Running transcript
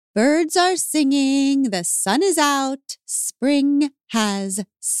Birds are singing, the sun is out, spring has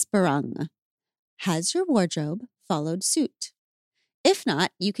sprung. Has your wardrobe followed suit? If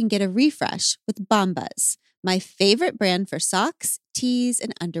not, you can get a refresh with Bombas, my favorite brand for socks, tees,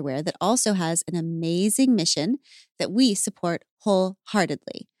 and underwear that also has an amazing mission that we support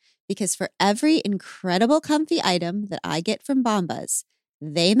wholeheartedly. Because for every incredible comfy item that I get from Bombas,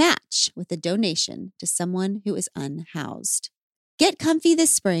 they match with a donation to someone who is unhoused. Get comfy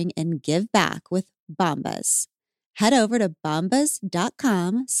this spring and give back with Bombas. Head over to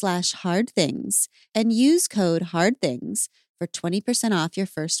bombas.com/hardthings and use code HARDTHINGS for 20% off your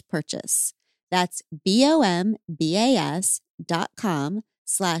first purchase. That's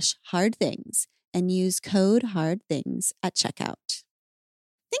bombas.com/hardthings and use code HARDTHINGS at checkout.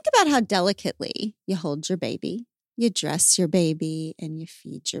 Think about how delicately you hold your baby, you dress your baby, and you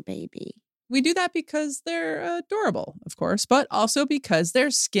feed your baby. We do that because they're adorable, of course, but also because their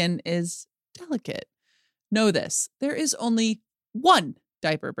skin is delicate. Know this, there is only one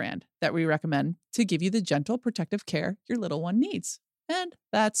diaper brand that we recommend to give you the gentle protective care your little one needs. And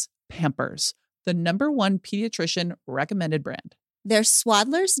that's Pampers, the #1 pediatrician recommended brand. Their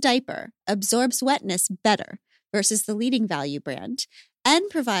Swaddler's diaper absorbs wetness better versus the leading value brand and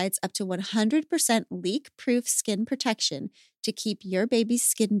provides up to 100% leak-proof skin protection to keep your baby's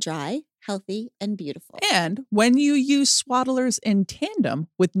skin dry, healthy, and beautiful. And when you use Swaddlers in tandem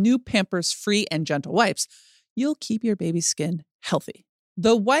with new Pampers Free and Gentle wipes, you'll keep your baby's skin healthy.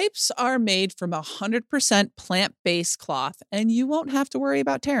 The wipes are made from 100% plant-based cloth, and you won't have to worry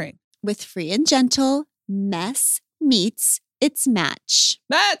about tearing. With Free and Gentle, mess meets its match.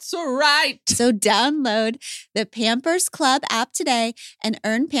 That's right. So download the Pampers Club app today and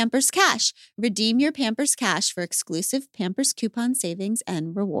earn Pampers Cash. Redeem your Pampers Cash for exclusive Pampers coupon savings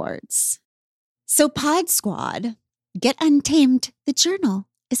and rewards. So Pod Squad, Get Untamed, the journal,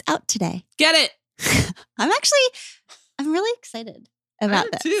 is out today. Get it. I'm really excited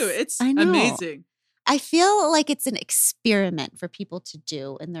about this. Too. It's I know. amazing. I feel like it's an experiment for people to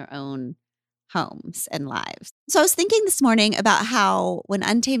do in their own homes and lives. So I was thinking this morning about how when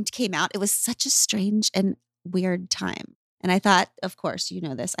Untamed came out, it was such a strange and weird time. And I thought, of course, you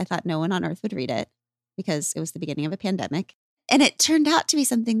know this, I thought no one on earth would read it because it was the beginning of a pandemic. And it turned out to be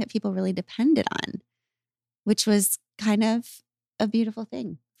something that people really depended on, which was kind of a beautiful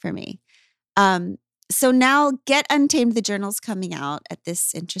thing for me. So now Get Untamed, the journal's coming out at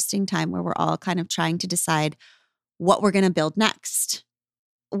this interesting time where we're all kind of trying to decide what we're going to build next.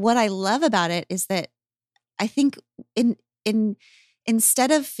 What I love about it is that I think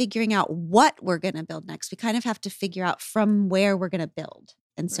instead of figuring out what we're going to build next, we kind of have to figure out from where we're going to build.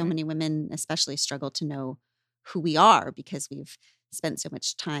 And so many women especially struggle to know who we are because we've spent so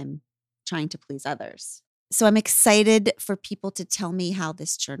much time trying to please others. So I'm excited for people to tell me how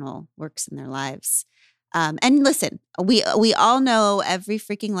this journal works in their lives. And listen, we all know every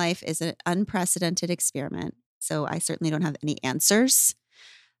freaking life is an unprecedented experiment. So I certainly don't have any answers.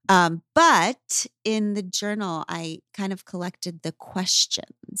 But in the journal, I kind of collected the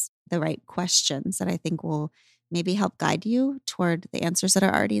questions, the right questions that I think will maybe help guide you toward the answers that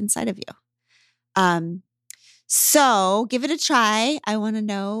are already inside of you. So give it a try. I want to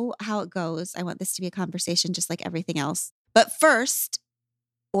know how it goes. I want this to be a conversation just like everything else. But first,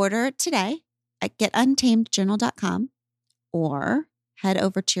 order it today at getuntamedjournal.com or head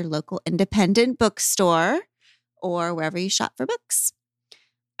over to your local independent bookstore or wherever you shop for books.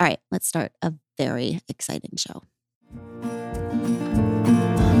 All right, let's start a very exciting show.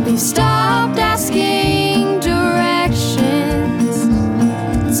 We've stopped asking directions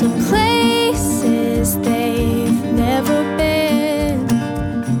to places they've never been.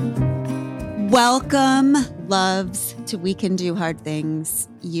 Welcome, loves, to We Can Do Hard Things.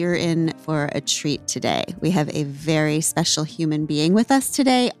 You're in for a treat today. We have a very special human being with us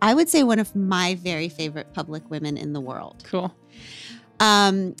today. I would say one of my very favorite public women in the world. Cool.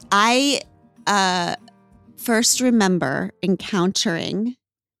 I first remember encountering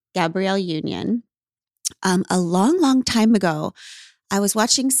Gabrielle Union a long time ago. I was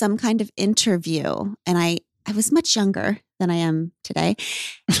watching some kind of interview, and I was much younger than I am today.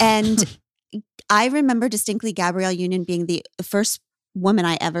 And I remember distinctly Gabrielle Union being the first woman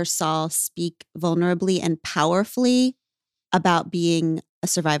I ever saw speak vulnerably and powerfully about being a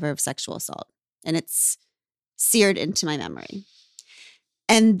survivor of sexual assault. And it's seared into my memory.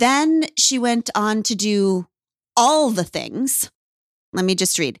 And then she went on to do all the things. Let me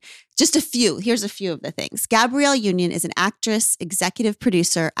just read just a few. Here's a few of the things. Gabrielle Union is an actress, executive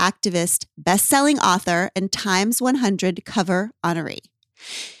producer, activist, best-selling author, and Times 100 cover honoree.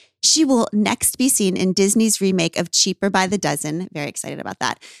 She will next be seen in Disney's remake of Cheaper by the Dozen. Very excited about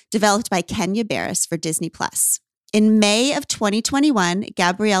that. Developed by Kenya Barris for Disney+. In May of 2021,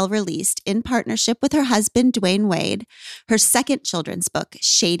 Gabrielle released, in partnership with her husband, Dwayne Wade, her second children's book,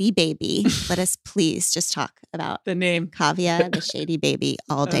 Shady Baby. Let us please just talk about The name. Kavya, the Shady Baby,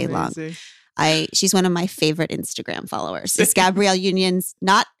 all day long. Amazing. She's one of my favorite Instagram followers. It's Gabrielle Union's,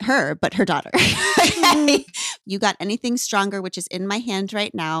 not her, but her daughter. You Got Anything Stronger, which is in my hand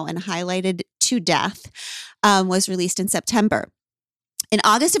right now and highlighted to death, was released in September. In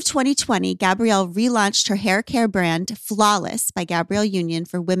August of 2020, Gabrielle relaunched her hair care brand Flawless by Gabrielle Union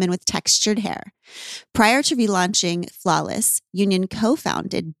for women with textured hair. Prior to relaunching Flawless, Union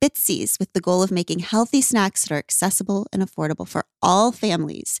co-founded Bitsies with the goal of making healthy snacks that are accessible and affordable for all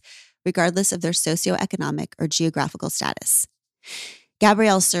families, regardless of their socioeconomic or geographical status.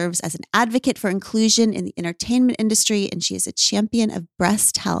 Gabrielle serves as an advocate for inclusion in the entertainment industry, and she is a champion of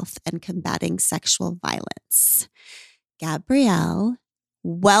breast health and combating sexual violence. Gabrielle,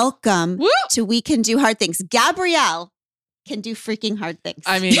 welcome Woo! to We Can Do Hard Things. Gabrielle can do freaking hard things.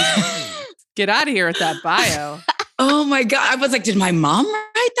 I mean, get out of here with that bio. Oh my God. I was like, did my mom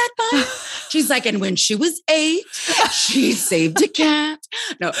write that bio? She's like, and when she was 8, she saved a cat.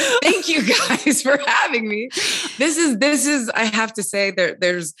 No, thank you guys for having me. This is, I have to say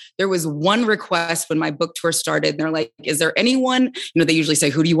there was one request when my book tour started and they're like, is there anyone, they usually say,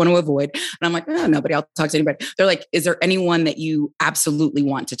 who do you want to avoid? And I'm like, oh, nobody, I'll talk to anybody. They're like, is there anyone that you absolutely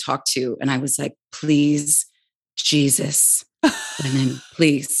want to talk to? And I was like, please, Jesus, women,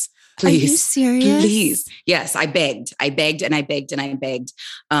 please. Are you serious? Please. Yes, I begged and I begged and I begged.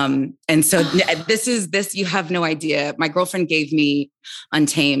 And so this, you have no idea. My girlfriend gave me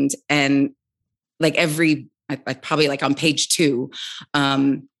Untamed, and like I probably like on page 2,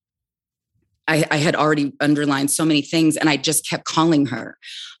 I had already underlined so many things and I just kept calling her.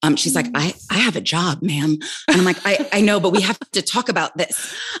 She's like, I have a job, ma'am. And I'm like, I know, but we have to talk about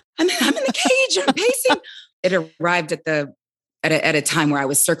this. I'm in the cage, I'm pacing. It arrived at a time where I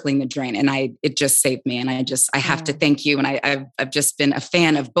was circling the drain, and it just saved me. And I have to thank you. And I've just been a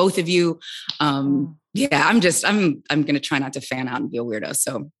fan of both of you. Yeah, I'm going to try not to fan out and be a weirdo.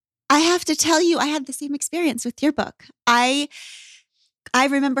 So I have to tell you, I had the same experience with your book. I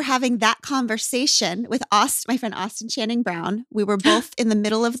remember having that conversation with my friend Austin Channing Brown. We were both in the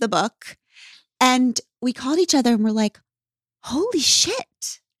middle of the book and we called each other and we're like, holy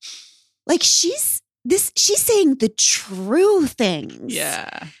shit. Like she's saying the true things.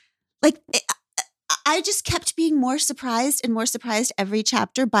 Yeah. Like I just kept being more surprised and more surprised every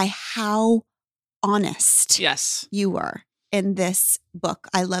chapter by how honest you were in this book.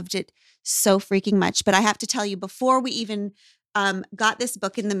 I loved it so freaking much. But I have to tell you, before we even got this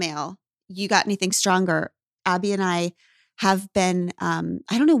book in the mail, You Got Anything Stronger, Abby and I have been, I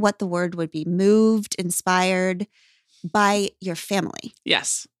don't know what the word would be, moved, inspired by your family.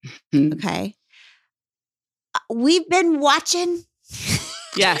 Yes. Okay. We've been watching.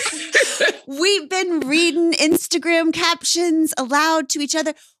 Yes. We've been reading Instagram captions aloud to each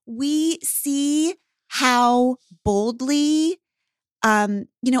other. We see how boldly,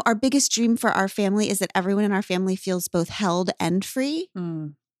 our biggest dream for our family is that everyone in our family feels both held and free,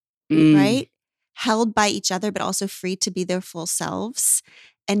 right? Held by each other, but also free to be their full selves.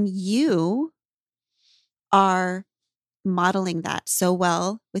 And you are modeling that so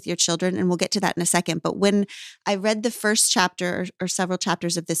well with your children. And we'll get to that in a second. But when I read the first chapter or several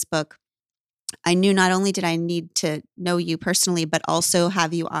chapters of this book, I knew not only did I need to know you personally, but also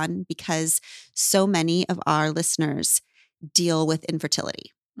have you on because so many of our listeners deal with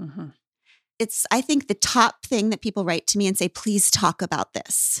infertility. Mm-hmm. It's, I think, the top thing that people write to me and say, please talk about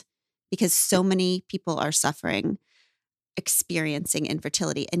this, because so many people are suffering, experiencing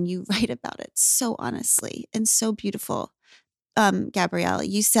infertility, and you write about it so honestly and so beautiful. Gabrielle,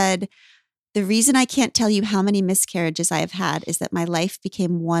 you said, the reason I can't tell you how many miscarriages I have had is that my life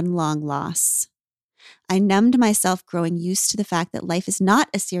became one long loss. I numbed myself growing used to the fact that life is not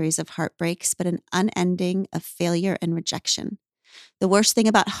a series of heartbreaks, but an unending of failure and rejection. The worst thing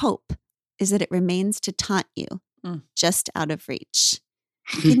about hope is that it remains to taunt you, just out of reach.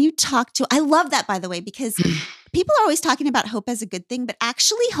 Can you talk to, I love that, by the way, because people are always talking about hope as a good thing, but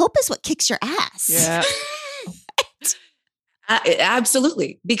actually hope is what kicks your ass. Yeah.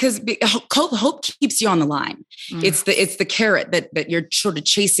 Absolutely. Because hope keeps you on the line. It's the carrot that you're sort of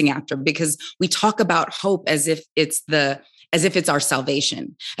chasing after, because we talk about hope as if it's our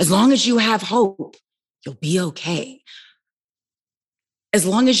salvation. As long as you have hope, you'll be okay. As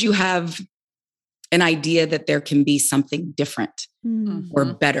long as you have an idea that there can be something different or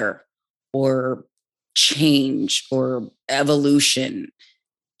better or change or evolution,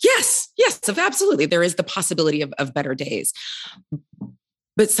 Yes, absolutely. There is the possibility of better days.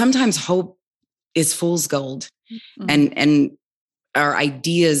 But sometimes hope is fool's gold. Mhm. And our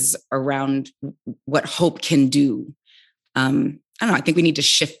ideas around what hope can do. I don't know. I think we need to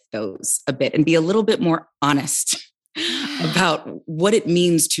shift those a bit and be a little bit more honest about what it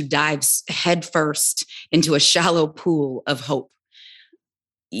means to dive headfirst into a shallow pool of hope.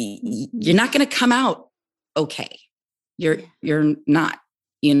 You're not going to come out okay. You're not.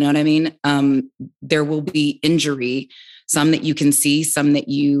 You know what I mean? There will be injury, some that you can see, some that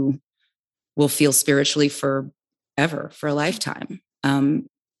you will feel spiritually forever, for a lifetime.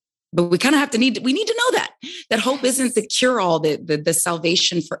 But we kind of we need to know that hope isn't the cure-all, the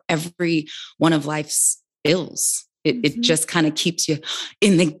salvation for every one of life's ills. It just kind of keeps you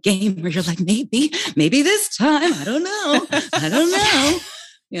in the game where you're like, maybe this time, I don't know.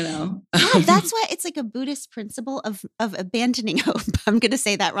 You know, that's why it's like a Buddhist principle of abandoning hope. I'm going to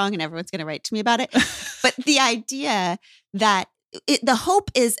say that wrong and everyone's going to write to me about it. But the idea that the hope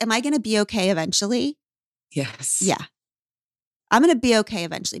is, am I going to be okay eventually? Yes. Yeah. I'm going to be okay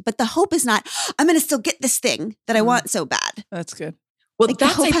eventually. But the hope is not, I'm going to still get this thing that I want so bad. That's good. Well, like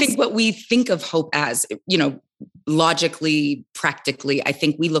that's, I think, what we think of hope as, you know, logically, practically. I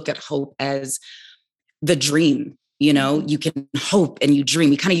think we look at hope as the dream. You know, you can hope and you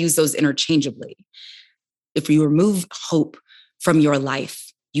dream. We kind of use those interchangeably. If you remove hope from your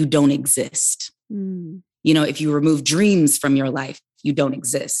life, you don't exist. You know, if you remove dreams from your life, you don't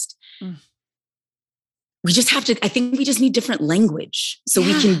exist. We just have to, I think we just need different language so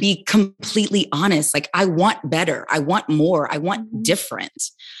we can be completely honest. Like, I want better. I want more. I want different.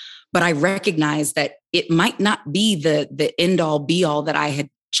 But I recognize that it might not be the end all be all that I had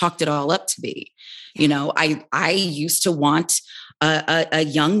chalked it all up to be. You know, I used to want a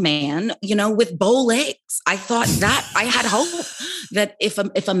young man, you know, with bow legs. I thought that I had hope that if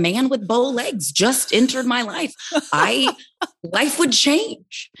a man with bow legs just entered my life, life would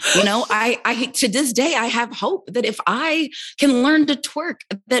change. You know, I to this day, I have hope that if I can learn to twerk,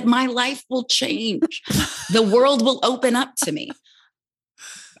 that my life will change. The world will open up to me.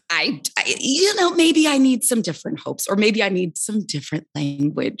 You know, maybe I need some different hopes, or maybe I need some different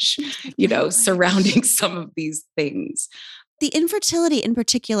language, you know, surrounding some of these things. The infertility in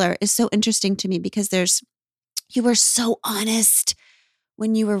particular is so interesting to me because you were so honest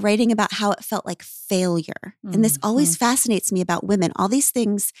when you were writing about how it felt like failure. And this always fascinates me about women, all these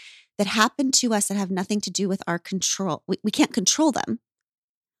things that happen to us that have nothing to do with our control. We can't control them,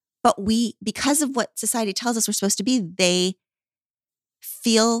 but because of what society tells us we're supposed to be, they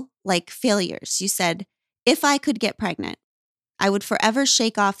feel like failures. You said, if I could get pregnant, I would forever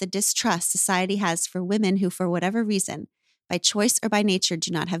shake off the distrust society has for women who, for whatever reason, by choice or by nature,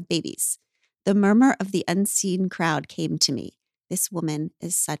 do not have babies. The murmur of the unseen crowd came to me. This woman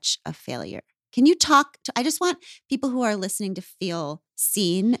is such a failure. Can you talk to, I just want people who are listening to feel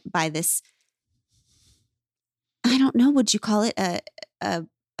seen by this, I don't know, would you call it a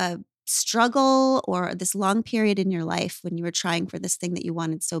struggle or this long period in your life when you were trying for this thing that you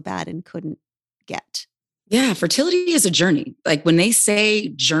wanted so bad and couldn't get? Yeah, fertility is a journey. Like, when they say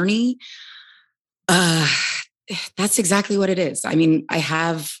journey, that's exactly what it is. I mean, I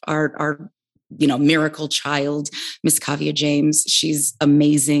have our you know, miracle child, Miss Kavia James. She's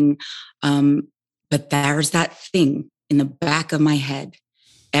amazing. But there's that thing in the back of my head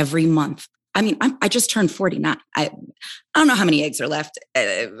every month. I mean, I just turned 49. I don't know how many eggs are left.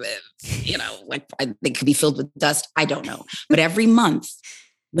 You know, like, they could be filled with dust. I don't know. But every month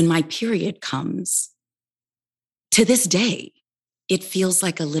when my period comes, to this day, it feels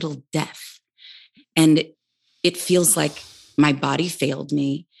like a little death. And it feels like my body failed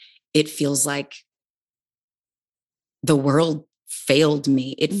me. It feels like the world failed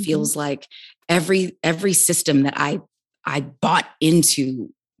me. It feels like every system that I bought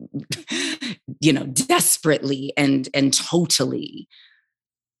into, you know, desperately and totally,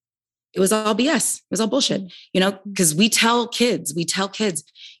 it was all BS. It was all bullshit, you know, because we tell kids,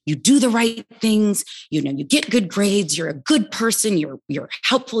 you do the right things, you know, you get good grades, you're a good person, you're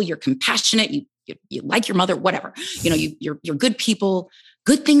helpful, you're compassionate, you like your mother, whatever, you know, you're good people,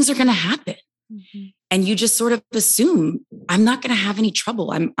 good things are going to happen. And you just sort of assume, I'm not going to have any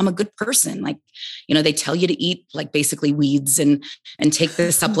trouble. I'm a good person. Like, you know, they tell you to eat like basically weeds and take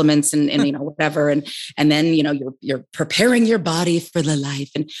the supplements and you know, whatever. And then, you know, you're preparing your body for the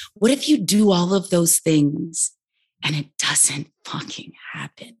life. And what if you do all of those things and it doesn't fucking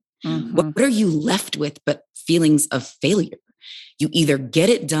happen? What are you left with but feelings of failure? You either get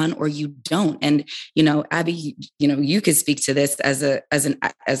it done or you don't. And, you know, Abby, you know, you could speak to this as an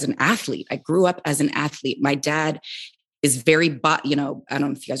athlete. I grew up as an athlete. My dad is very, I don't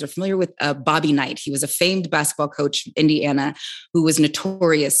know if you guys are familiar with Bobby Knight. He was a famed basketball coach from Indiana who was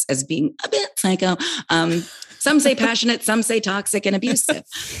notorious as being a bit psycho. Some say passionate, some say toxic and abusive.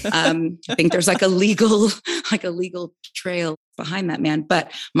 I think there's like a legal trail behind that man.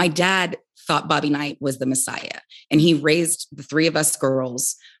 But my dad thought Bobby Knight was the Messiah. And he raised the three of us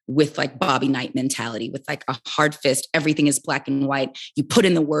girls with like Bobby Knight mentality, with like a hard fist. Everything is black and white. You put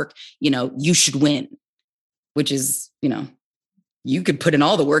in the work, you should win, which is, you could put in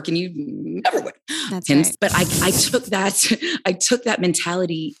all the work and you never win. That's right. But I took that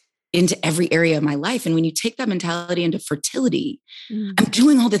mentality into every area of my life. And when you take that mentality into fertility, I'm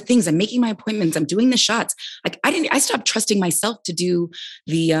doing all the things. I'm making my appointments. I'm doing the shots. Like I stopped trusting myself to do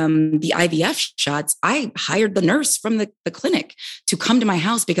the IVF shots. I hired the nurse from the clinic to come to my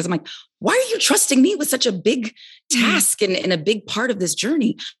house because I'm like, why are you trusting me with such a big task and a big part of this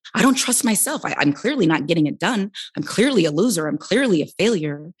journey? I don't trust myself. I'm clearly not getting it done. I'm clearly a loser. I'm clearly a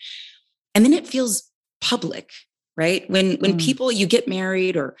failure. And then it feels public. Right? When people, you get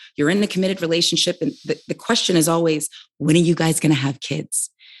married or you're in a committed relationship, and the question is always, when are you guys going to have kids?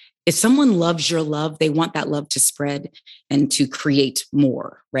 If someone loves your love, they want that love to spread and to create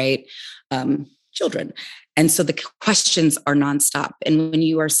more, right? Children. And so the questions are nonstop. And when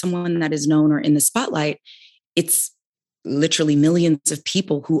you are someone that is known or in the spotlight, it's literally millions of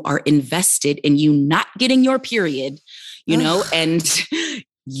people who are invested in you not getting your period, and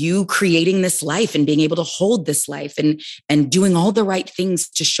you creating this life and being able to hold this life and doing all the right things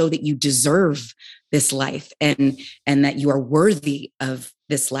to show that you deserve this life and that you are worthy of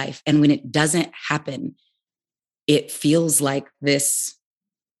this life. And when it doesn't happen, it feels like this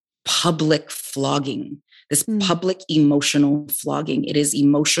public flogging, this public emotional flogging. It is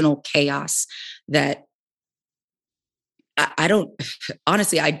emotional chaos that I don't,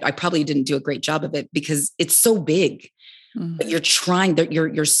 honestly, I probably didn't do a great job of it because it's so big. But you're trying that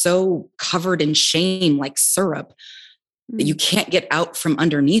you're so covered in shame, like syrup, that you can't get out from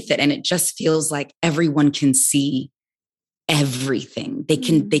underneath it. And it just feels like everyone can see everything. They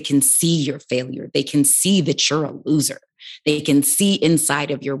can see your failure. They can see that you're a loser. They can see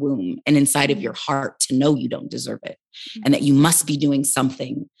inside of your womb and inside of your heart to know you don't deserve it and that you must be doing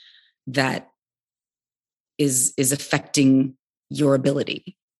something that is affecting your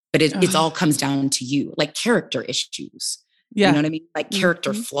ability. But it all comes down to you, like character issues. Yeah. You know what I mean? Like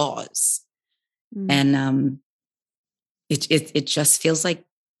character flaws. And it just feels like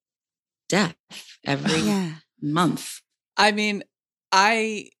death every month. I mean,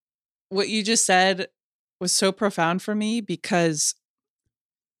 what you just said was so profound for me because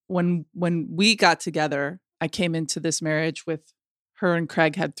when we got together, I came into this marriage with her and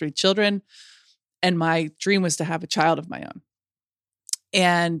Craig had 3 children, and my dream was to have a child of my own.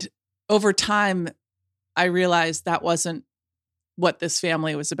 And over time, I realized that wasn't what this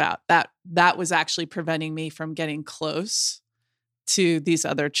family was about. That was actually preventing me from getting close to these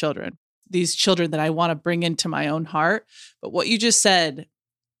other children, these children that I want to bring into my own heart. But what you just said,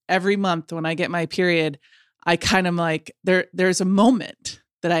 every month when I get my period, I kind of like, there's a moment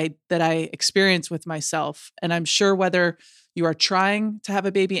that I experience with myself. And I'm sure whether you are trying to have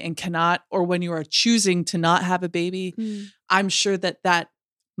a baby and cannot, or when you are choosing to not have a baby, I'm sure that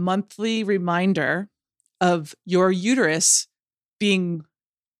monthly reminder of your uterus being,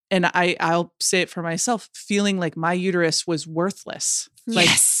 and I'll say it for myself, feeling like my uterus was worthless.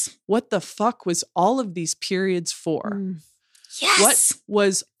 Yes. Like, what the fuck was all of these periods for? Yes. What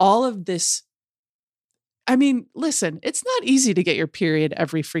was all of this? I mean, listen, it's not easy to get your period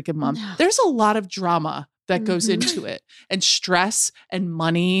every freaking month. No. There's a lot of drama that goes into it, and stress and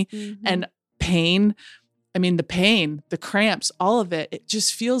money and pain. I mean, the pain, the cramps, all of it, it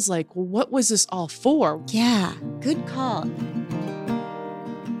just feels like, well, what was this all for? Yeah, good call.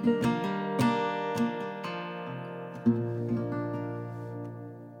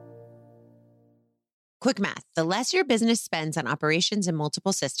 Quick math. The less your business spends on operations and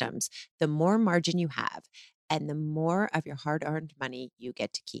multiple systems, the more margin you have and the more of your hard-earned money you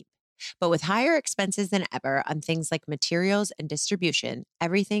get to keep. But with higher expenses than ever on things like materials and distribution,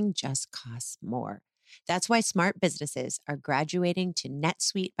 everything just costs more. That's why smart businesses are graduating to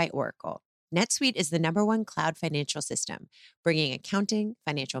NetSuite by Oracle. NetSuite is the #1 cloud financial system, bringing accounting,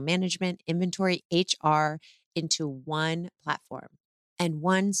 financial management, inventory, HR into one platform and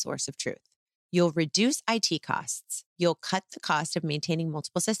one source of truth. You'll reduce IT costs, you'll cut the cost of maintaining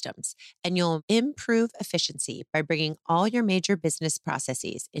multiple systems, and you'll improve efficiency by bringing all your major business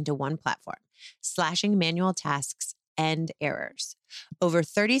processes into one platform, slashing manual tasks and errors. Over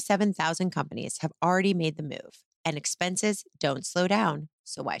 37,000 companies have already made the move, and expenses don't slow down,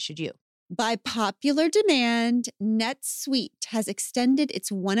 so why should you? By popular demand, NetSuite has extended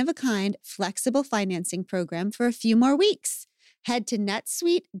its one-of-a-kind flexible financing program for a few more weeks. Head to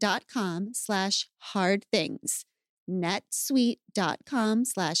netsuite.com/hardthings.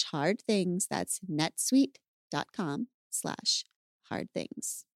 netsuite.com/hardthings. That's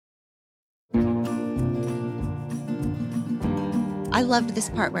netsuite.com/hardthings. I loved this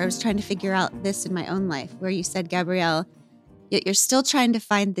part where I was trying to figure out this in my own life, where you said, Gabrielle, you're still trying to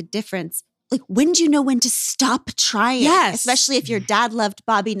find the difference. Like, when do you know when to stop trying? Yes. Especially if your dad loved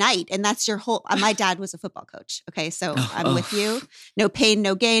Bobby Knight and that's your whole, my dad was a football coach. Okay. So I'm with you. No pain,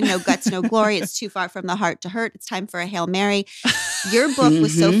 no gain, no guts, no glory. It's too far from the heart to hurt. It's time for a Hail Mary. Your book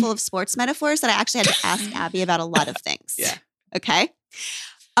was so full of sports metaphors that I actually had to ask Abby about a lot of things. Yeah. Okay.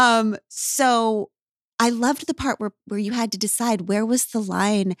 So I loved the part where you had to decide where was the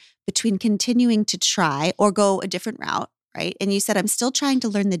line between continuing to try or go a different route. Right. And you said, I'm still trying to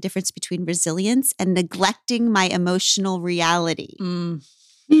learn the difference between resilience and neglecting my emotional reality. I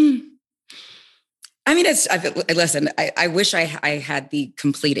mean, listen, I wish I had the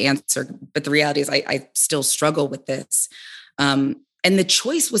complete answer, but the reality is I still struggle with this. And the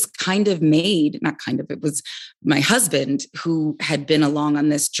choice was kind of made, not kind of, it was my husband who had been along on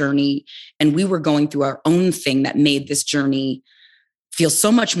this journey, and we were going through our own thing that made this journey feel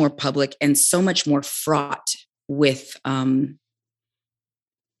so much more public and so much more fraught with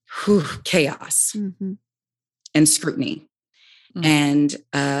chaos and scrutiny. And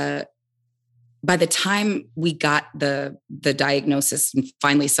by the time we got the diagnosis, and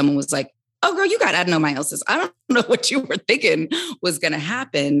finally someone was like, oh, girl, you got adenomyosis. I don't know what you were thinking was going to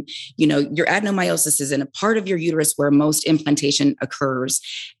happen. You know, your adenomyosis is in a part of your uterus where most implantation occurs.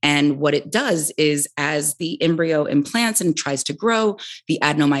 And what it does is, as the embryo implants and tries to grow, the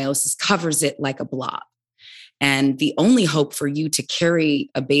adenomyosis covers it like a blob. And the only hope for you to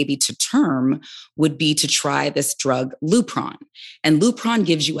carry a baby to term would be to try this drug, Lupron. And Lupron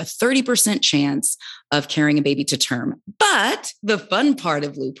gives you a 30% chance of carrying a baby to term. But the fun part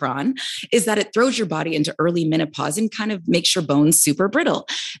of Lupron is that it throws your body into early menopause and kind of makes your bones super brittle.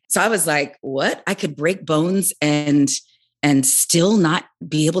 So I was like, what? I could break bones and still not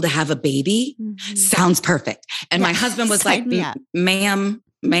be able to have a baby? Sounds perfect. And my husband was like, ma'am,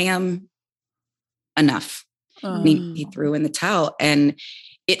 enough. He threw in the towel, and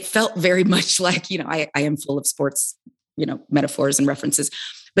it felt very much like, you know, I am full of sports, you know, metaphors and references,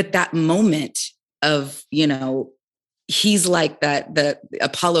 but that moment of, you know, he's like the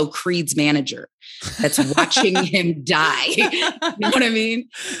Apollo Creed's manager that's watching him die. You know what I mean?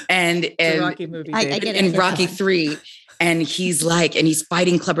 And it's a Rocky movie, I get it. In Rocky 3. And he's like, and he's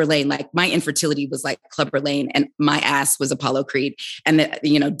fighting Clubber Lang. Like, my infertility was like Clubber Lang, and my ass was Apollo Creed. And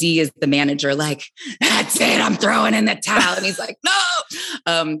you know, D is the manager, like, that's it, I'm throwing in the towel. And he's like, no.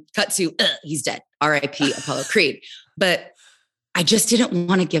 Cut to, he's dead. R.I.P. Apollo Creed. But I just didn't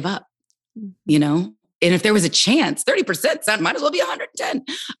want to give up, you know? And if there was a chance, 30% sound might as well be 110.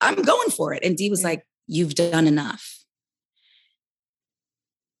 I'm going for it. And D was like, you've done enough.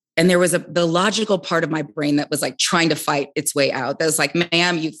 And there was the logical part of my brain that was like trying to fight its way out. That was like,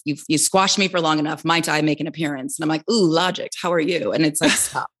 ma'am, you squashed me for long enough. Might I make an appearance? And I'm like, ooh, logic, how are you? And it's like,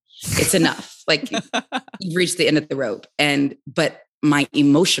 stop, it's enough. Like, you've reached the end of the rope. But my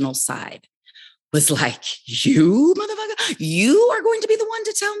emotional side was like, you motherfucker, you are going to be the one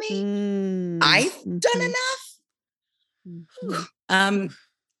to tell me I've done enough.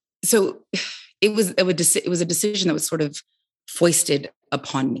 So it was a decision that was sort of foisted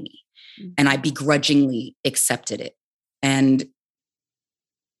upon me, and I begrudgingly accepted it. And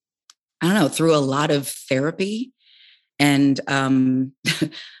I don't know, through a lot of therapy and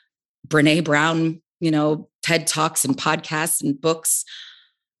Brene Brown, you know, TED Talks and podcasts and books,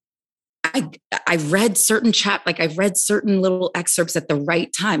 I read certain I've read certain little excerpts at the right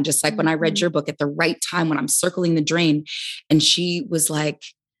time, just like when I read your book at the right time when I'm circling the drain. And she was like,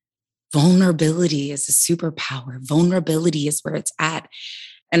 vulnerability is a superpower. Vulnerability is where it's at.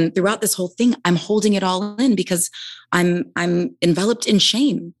 And throughout this whole thing, I'm holding it all in because I'm enveloped in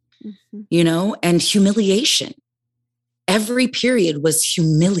shame, you know, and humiliation. Every period was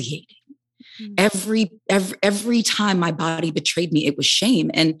humiliating. Every time my body betrayed me, it was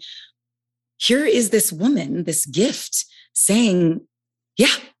shame. And here is this woman, this gift, saying,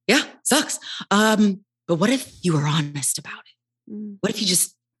 yeah, sucks. But what if you were honest about it? What if you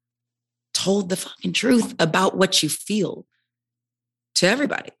just told the fucking truth about what you feel to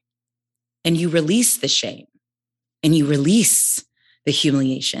everybody, and you release the shame and you release the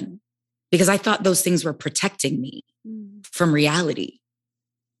humiliation? Because I thought those things were protecting me from reality.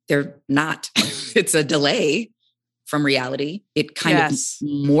 They're not. It's a delay, from reality. It kind Yes. of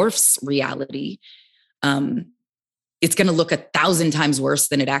morphs reality. It's going to look 1,000 times worse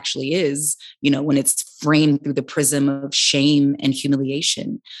than it actually is, when it's framed through the prism of shame and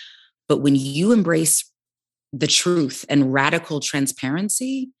humiliation. But when you embrace the truth and radical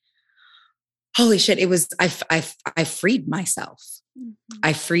transparency, holy shit, I freed myself.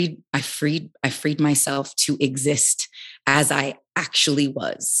 I freed myself to exist as I actually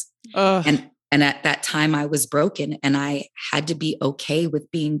was. Ugh. And at that time I was broken, and I had to be okay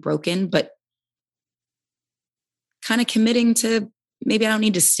with being broken, but kind of committing to maybe I don't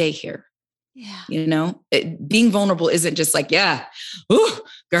need to stay here. Yeah. Being vulnerable isn't just like, yeah, ooh,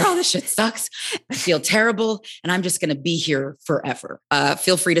 girl, this shit sucks. I feel terrible, and I'm just going to be here forever.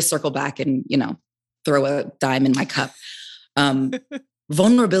 Feel free to circle back and, throw a dime in my cup.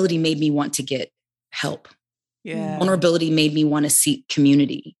 Vulnerability made me want to get help. Yeah. Vulnerability made me want to seek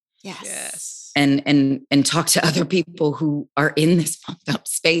community. Yes. And talk to other people who are in this fucked up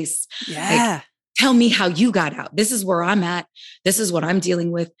space. Yeah. Like, tell me how you got out. This is where I'm at. This is what I'm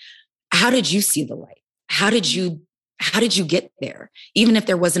dealing with. How did you see the light? How did you get there? Even if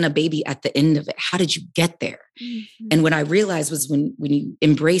there wasn't a baby at the end of it, how did you get there? Mm-hmm. And what I realized was when you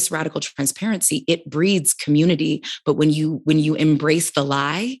embrace radical transparency, it breeds community. But when you embrace the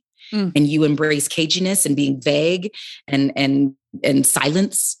lie and you embrace caginess and being vague and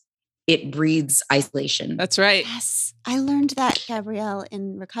silence, it breeds isolation. That's right. Yes. I learned that, Gabrielle,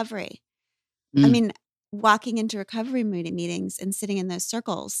 in recovery. I mean, walking into recovery meetings and sitting in those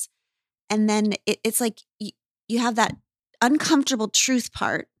circles. And then it's like you have that uncomfortable truth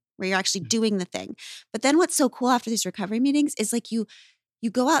part where you're actually doing the thing. But then what's so cool after these recovery meetings is like you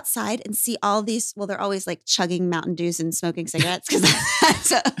go outside and see all these, well, they're always like chugging Mountain Dews and smoking cigarettes because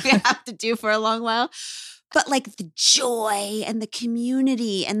that's what we have to do for a long while. But like the joy and the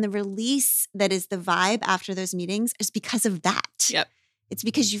community and the release that is the vibe after those meetings is because of that. Yep. It's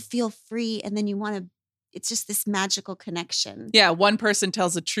because you feel free and then you want to, it's just this magical connection. Yeah. One person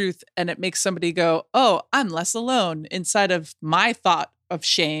tells the truth and it makes somebody go, oh, I'm less alone inside of my thought of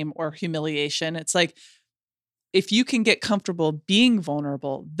shame or humiliation. It's like, if you can get comfortable being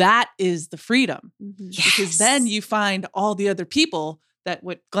vulnerable, that is the freedom. Mm-hmm. Yes. Because then you find all the other people that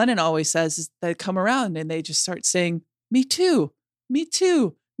what Glennon always says is they come around and they just start saying, me too, me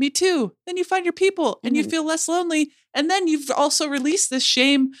too, me too. Then you find your people and you feel less lonely. And then you've also released this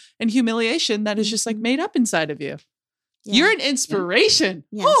shame and humiliation that is just like made up inside of you. Yeah. You're an inspiration.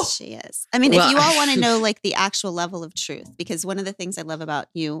 Yes, Whew. she is. I mean, if you all want to know like the actual level of truth, because one of the things I love about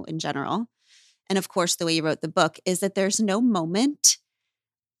you in general, and of course the way you wrote the book, is that there's no moment.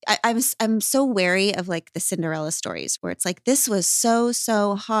 I'm so wary of like the Cinderella stories where it's like, this was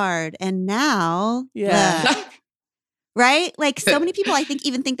so hard. And now, Yeah. look. Right? Like so many people, I think,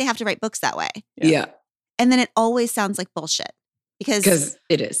 even think they have to write books that way. Yeah. And then it always sounds like bullshit Because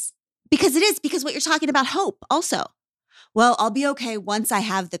it is. Because what you're talking about, hope also. Well, I'll be okay once I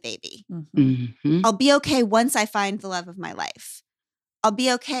have the baby. Mm-hmm. I'll be okay once I find the love of my life. I'll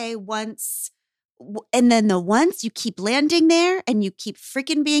be okay once. And then the once you keep landing there and you keep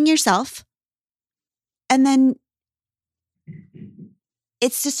freaking being yourself. And then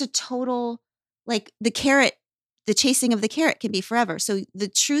it's just a total, like the chasing of the carrot can be forever. So the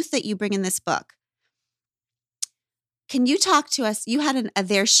truth that you bring in this book, can you talk to us? You had a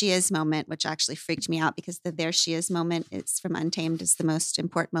there she is moment, which actually freaked me out because the there she is moment is from Untamed is the most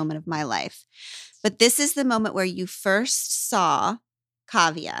important moment of my life. But this is the moment where you first saw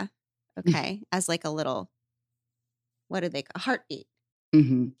Kavya, okay, as like a little, what do they call, a heartbeat.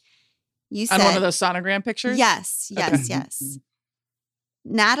 Mm-hmm. You said, On one of those sonogram pictures? yes. Mm-hmm.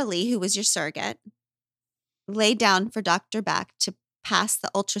 Natalie, who was your surrogate, lay down for Dr. Back to pass the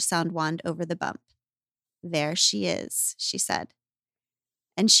ultrasound wand over the bump. There she is, she said.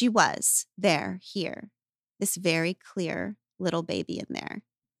 And she was there, here, this very clear little baby in there.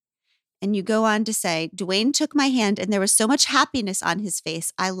 And you go on to say, Dwayne took my hand and there was so much happiness on his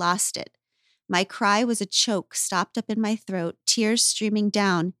face, I lost it. My cry was a choke stopped up in my throat, tears streaming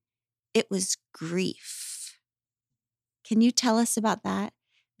down. It was grief. Can you tell us about that?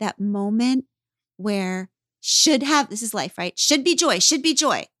 That moment where this is life, right? Should be joy.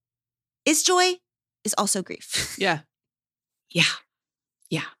 Is joy, is also grief. Yeah. Yeah.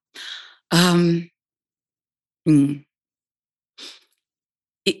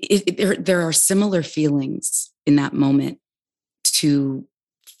 There are similar feelings in that moment to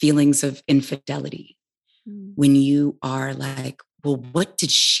feelings of infidelity when you are like, well, what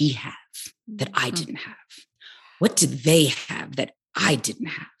did she have that I didn't have? What did they have that I didn't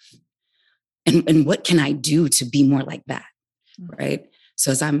have? And what can I do to be more like that? Right.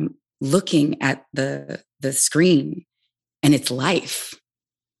 So as I'm looking at the screen, and it's life,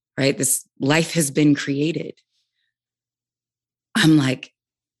 right? This life has been created. I'm like,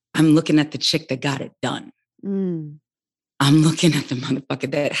 I'm looking at the chick that got it done. I'm looking at the motherfucker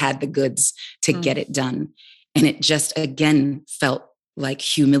that had the goods to get it done. And it just, again, felt like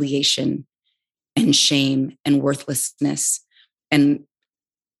humiliation and shame and worthlessness. And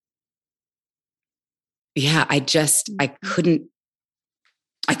yeah, I couldn't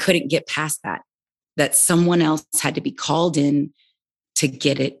get past that someone else had to be called in to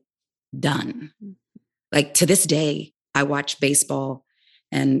get it done. Like, to this day, I watch baseball,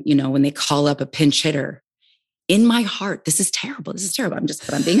 and, you know, when they call up a pinch hitter, in my heart, this is terrible.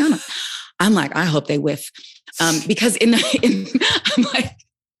 But I'm being honest. I'm like, I hope they whiff. Because I'm like,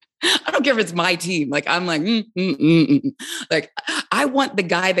 I don't care if it's my team. Like, I'm like, like, I want the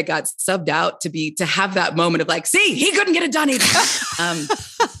guy that got subbed out to have that moment of like, see, he couldn't get it done either.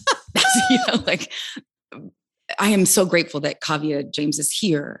 You know, like, I am so grateful that Kavya James is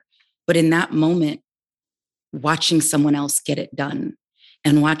here. But in that moment, watching someone else get it done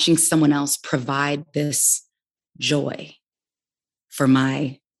and watching someone else provide this joy for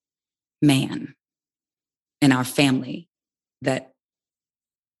my man and our family that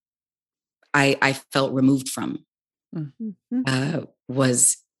I felt removed from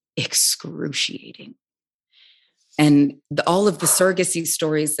was excruciating. And all of the surrogacy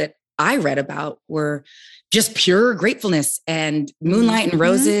stories that I read about were just pure gratefulness and moonlight and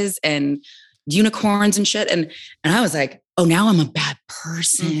roses and unicorns and shit. And I was like, oh, now I'm a bad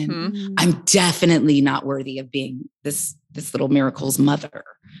person. I'm definitely not worthy of being this little miracle's mother.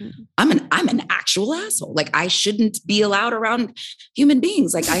 I'm an actual asshole. Like, I shouldn't be allowed around human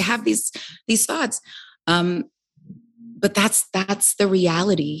beings. Like, I have these thoughts. But that's the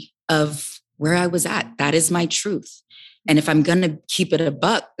reality of where I was at. That is my truth. And if I'm going to keep it a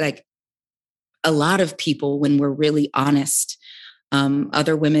buck, like, a lot of people, when we're really honest,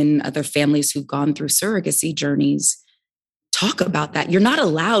 other women, other families who've gone through surrogacy journeys, talk about that. You're not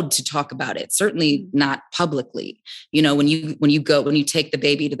allowed to talk about it, certainly not publicly. You know, when you take the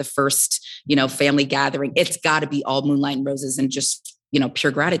baby to the first, you know, family gathering, it's got to be all moonlight and roses and just, you know,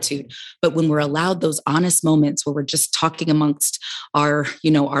 pure gratitude. But when we're allowed those honest moments where we're just talking amongst our,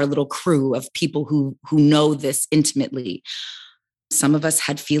 you know, our little crew of people who know this intimately, some of us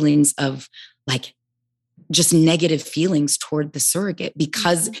had feelings of like just negative feelings toward the surrogate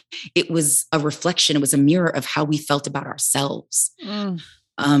because it was a reflection. It was a mirror of how we felt about ourselves.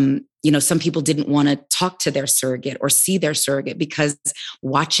 You know, some people didn't want to talk to their surrogate or see their surrogate because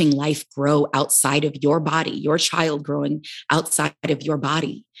watching life grow outside of your body, your child growing outside of your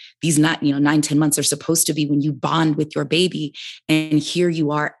body, these 9-10 months are supposed to be when you bond with your baby. And here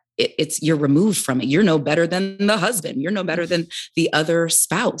you are, you're removed from it. You're no better than the husband. You're no better than the other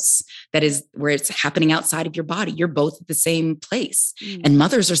spouse. That is where it's happening outside of your body. You're both at the same place. And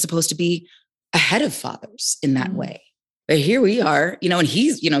mothers are supposed to be ahead of fathers in that way. But here we are, you know, and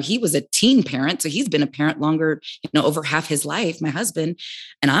he was a teen parent. So he's been a parent longer, you know, over half his life, my husband.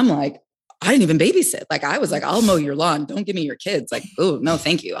 And I'm like, I didn't even babysit. Like, I was like, I'll mow your lawn. Don't give me your kids. Like, oh, no,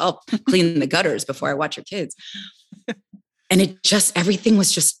 thank you. I'll clean the gutters before I watch your kids. And everything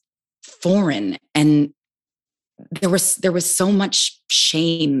was just foreign. And there was so much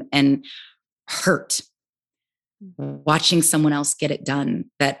shame and hurt watching someone else get it done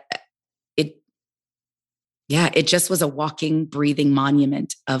that it just was a walking, breathing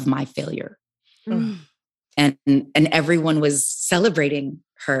monument of my failure. And everyone was celebrating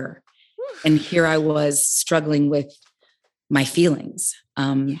her. And here I was struggling with my feelings.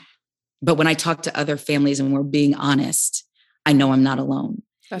 But when I talk to other families and we're being honest, I know I'm not alone.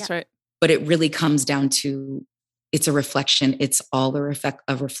 That's right. But it really comes down to, it's a reflection. It's all a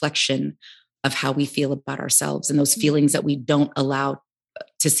reflection of how we feel about ourselves and those feelings that we don't allow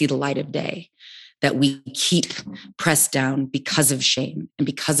to see the light of day, that we keep pressed down because of shame and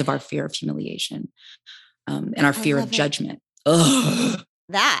because of our fear of humiliation and our fear of judgment.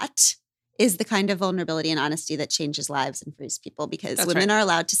 That is the kind of vulnerability and honesty that changes lives and frees people, because That's women right. are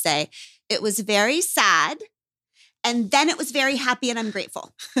allowed to say, it was very sad and then it was very happy and I'm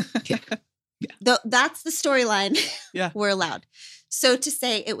grateful. That's the storyline we're allowed. So to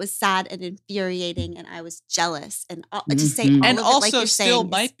say it was sad and infuriating and I was jealous and to say all and of also it like you're still saying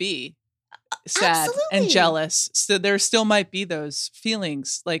might be sad and jealous. So there still might be those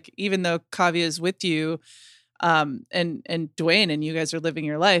feelings. Like, even though Kavya is with you, and Dwayne and you guys are living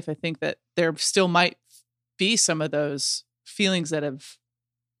your life, I think that there still might be some of those feelings that have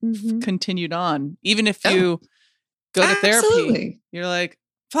continued on. Even if you go to therapy, you're like,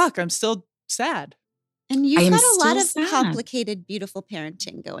 fuck, I'm still sad. And you've I am got a lot still of sad. complicated, beautiful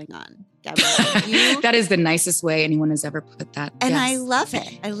parenting going on, Gabrielle. That is the nicest way anyone has ever put that. And Yes. I love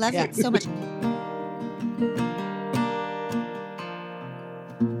it. I love Yeah. it so much.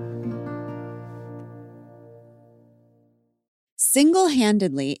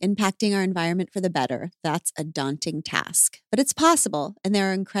 Single-handedly impacting our environment for the better, that's a daunting task. But it's possible, and there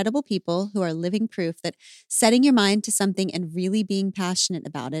are incredible people who are living proof that setting your mind to something and really being passionate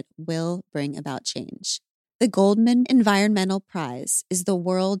about it will bring about change. The Goldman Environmental Prize is the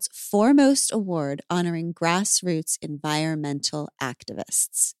world's foremost award honoring grassroots environmental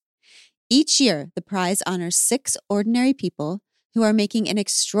activists. Each year, the prize honors 6 ordinary people who are making an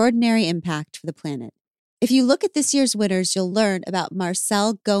extraordinary impact for the planet. If you look at this year's winners, you'll learn about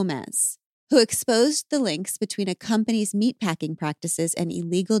Marcel Gomez, who exposed the links between a company's meatpacking practices and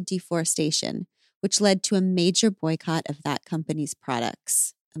illegal deforestation, which led to a major boycott of that company's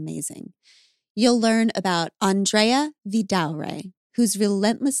products. Amazing. You'll learn about Andrea Vidaurre, whose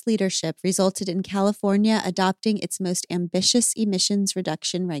relentless leadership resulted in California adopting its most ambitious emissions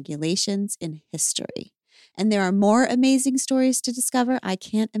reduction regulations in history. And there are more amazing stories to discover. I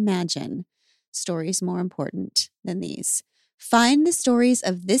can't imagine stories more important than these. Find the stories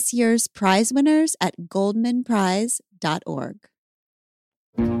of this year's prize winners at goldmanprize.org.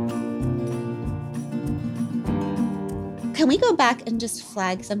 Can we go back and just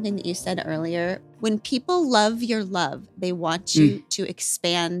flag something that you said earlier? When people love your love, they want you to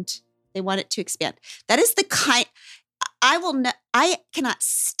expand. They want it to expand. That is the kind I cannot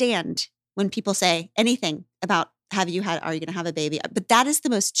stand when people say anything about are you going to have a baby? But that is the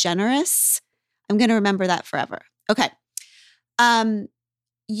most generous. I'm going to remember that forever. Okay.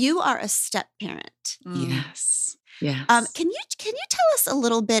 You are a step parent. Yes. Yes. Can you tell us a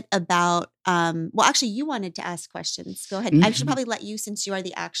little bit about, well, actually you wanted to ask questions. Go ahead. I should probably let you, since you are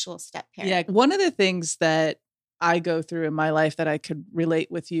the actual step parent. Yeah. One of the things that I go through in my life that I could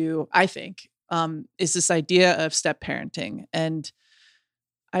relate with you, I think, is this idea of step parenting. And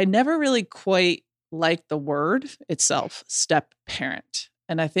I never really quite liked the word itself, step parent.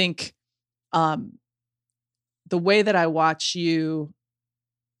 And I think the way that I watch you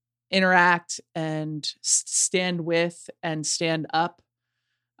interact and stand with and stand up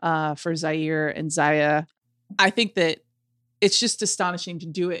for Zaire and Zaya, I think that it's just astonishing to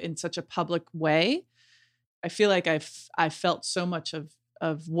do it in such a public way. I feel like I felt so much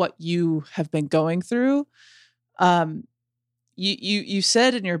of what you have been going through. You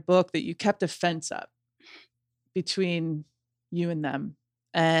said in your book that you kept a fence up between you and them.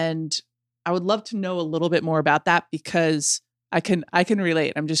 And I would love to know a little bit more about that, because I can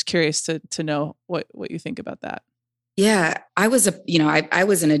relate. I'm just curious to know what you think about that. Yeah, I was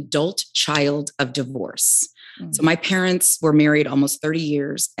an adult child of divorce. Mm-hmm. So my parents were married almost 30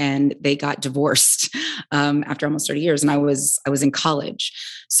 years and they got divorced after almost 30 years. And I was in college.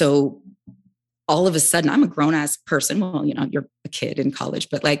 So all of a sudden I'm a grown ass person. Well, you're a kid in college,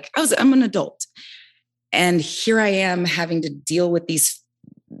 but I'm an adult. And here I am having to deal with this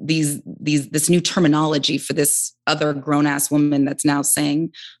new terminology for this other grown ass woman that's now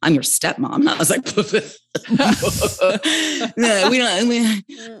saying, I'm your stepmom. And I was like, no,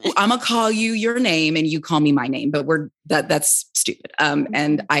 I'm gonna call you your name and you call me my name, but that's stupid.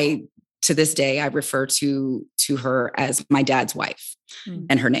 And I, to this day, I refer to her as my dad's wife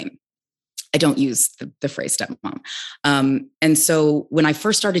and her name. I don't use the phrase stepmom. And so when I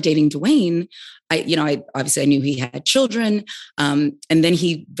first started dating Dwayne, I obviously I knew he had children. And then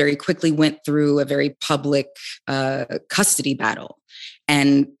he very quickly went through a very public custody battle.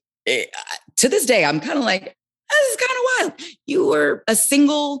 And to this day, I'm kind of like, this is kind of wild. You were a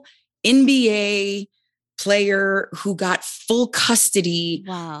single NBA player who got full custody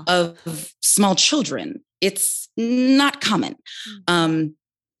of small children. It's not common.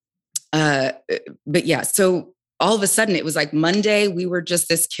 But yeah, so all of a sudden it was like Monday, we were just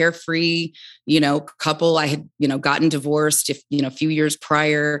this carefree, couple. I had, gotten divorced, a few years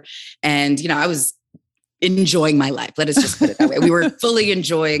prior. And, I was enjoying my life. Let us just put it that way. We were fully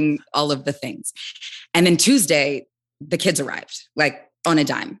enjoying all of the things. And then Tuesday, the kids arrived like on a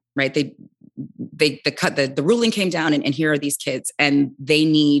dime, right? The ruling came down and here are these kids and they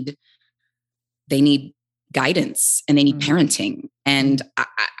need guidance and they need parenting. And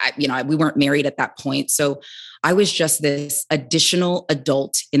we weren't married at that point. So I was just this additional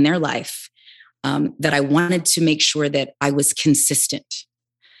adult in their life that I wanted to make sure that I was consistent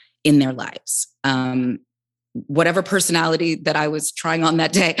in their lives. whatever personality that I was trying on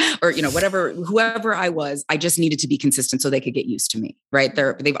that day, or, whoever I was, I just needed to be consistent so they could get used to me, right?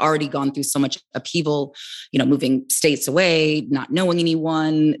 They've already gone through so much upheaval, moving states away, not knowing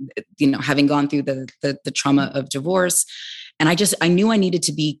anyone, having gone through the trauma of divorce. And I knew I needed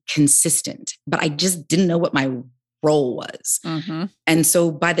to be consistent, but I just didn't know what my role was. Mm-hmm. And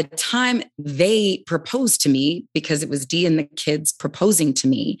so by the time they proposed to me, because it was Dee and the kids proposing to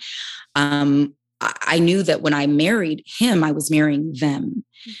me, I knew that when I married him, I was marrying them.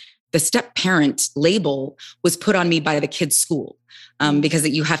 The step parent label was put on me by the kids' school because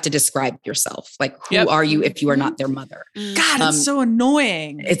you have to describe yourself. Like, who are you if you are not their mother? God, it's so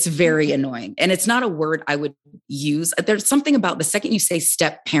annoying. It's very annoying. And it's not a word I would use. There's something about the second you say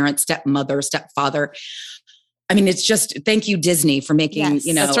step parent, step mother, stepfather, I mean, it's just, thank you, Disney, for making,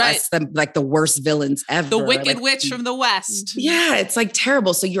 that's right. us the worst villains ever. The Wicked Witch from the West. Yeah, it's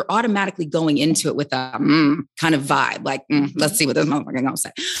terrible. So you're automatically going into it with a kind of vibe, let's see what this motherfucker gonna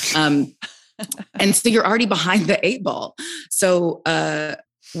say. And so you're already behind the 8 ball. So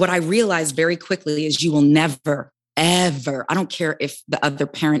what I realized very quickly is you will never, ever, I don't care if the other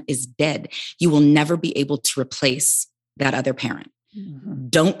parent is dead, you will never be able to replace that other parent. Mm-hmm.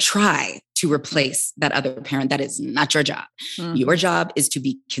 Don't try to replace that other parent. That is not your job. Mm-hmm. Your job is to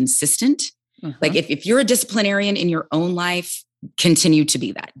be consistent. Mm-hmm. Like if you're a disciplinarian in your own life, continue to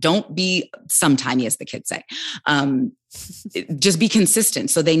be that. Don't be sometimey, as the kids say. Just be consistent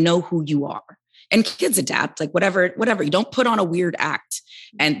so they know who you are. And kids adapt, whatever. You don't put on a weird act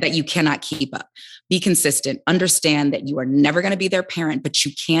and that you cannot keep up. Be consistent. Understand that you are never going to be their parent, but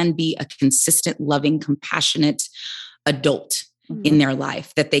you can be a consistent, loving, compassionate adult in their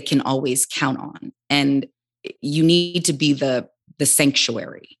life that they can always count on. And you need to be the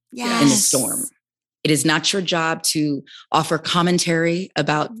sanctuary in the storm. It is not your job to offer commentary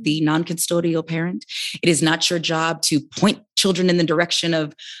about the non-custodial parent. It is not your job to point children in the direction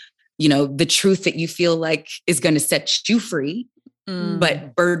of, the truth that you feel like is going to set you free,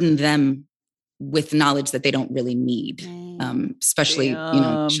 but burden them with knowledge that they don't really need, especially,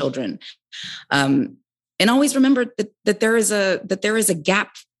 children. And always remember that there is a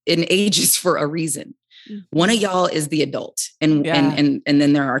gap in ages for a reason. Mm-hmm. One of y'all is the adult, and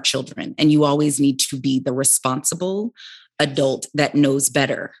then there are children, and you always need to be the responsible adult that knows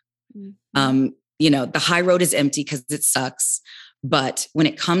better. Mm-hmm. The high road is empty because it sucks, but when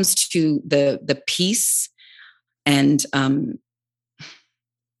it comes to the peace and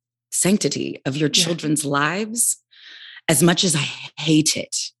sanctity of your children's lives, as much as I hate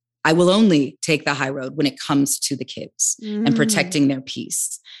it, I will only take the high road when it comes to the kids and protecting their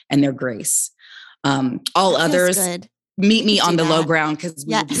peace and their grace. All others meet me on the low ground because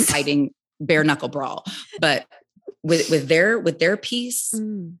we will be fighting bare knuckle brawl. But with their peace,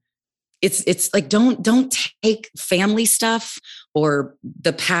 it's like don't take family stuff or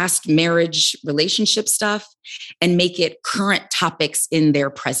the past marriage relationship stuff and make it current topics in their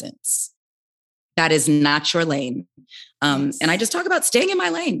presence. That is not your lane. And I just talk about staying in my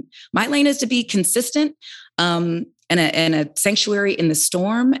lane. My lane is to be consistent and a sanctuary in the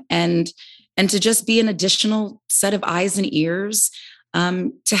storm and to just be an additional set of eyes and ears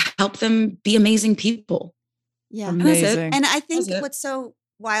to help them be amazing people. Yeah. Amazing. And I think what's so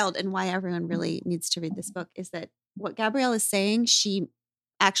wild and why everyone really needs to read this book is that what Gabrielle is saying, she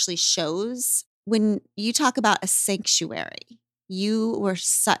actually shows when you talk about a sanctuary. You were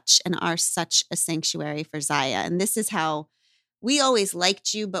such and are such a sanctuary for Zaya. And this is how we always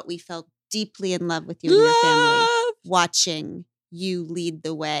liked you, but we fell deeply in love with you and your family, watching you lead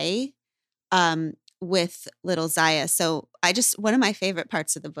the way with little Zaya. So one of my favorite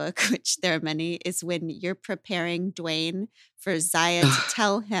parts of the book, which there are many, is when you're preparing Dwayne for Zaya to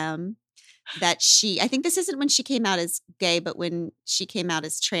tell him that I think this isn't when she came out as gay, but when she came out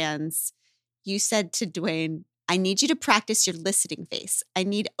as trans, you said to Dwayne, I need you to practice your listening face. I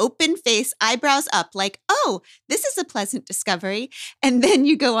need open face, eyebrows up, like, oh, this is a pleasant discovery. And then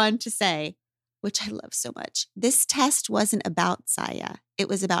you go on to say, which I love so much, this test wasn't about Zaya. It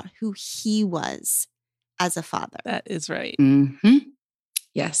was about who he was as a father. That is right. Mm-hmm.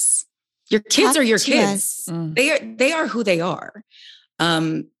 Yes. Your kids are your kids. They are who they are.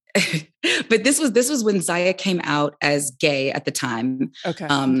 But this was when Zaya came out as gay at the time. Okay.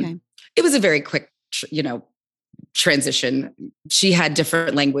 It was a very quick, transition. She had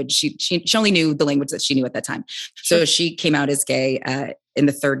different language. She only knew the language that she knew at that time. So she came out as gay in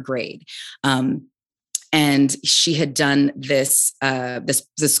the 3rd grade. And she had done this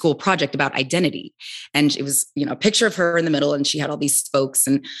school project about identity. And it was, a picture of her in the middle, and she had all these spokes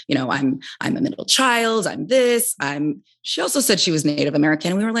and, I'm a middle child. I'm this. She also said she was Native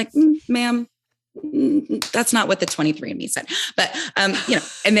American. And we were like, ma'am, that's not what the 23andMe said. But, and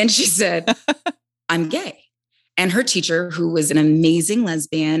then she said, I'm gay. And her teacher, who was an amazing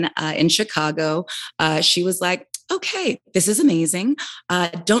lesbian in Chicago, she was like, okay, this is amazing.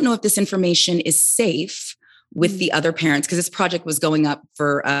 Don't know if this information is safe with the other parents, because this project was going up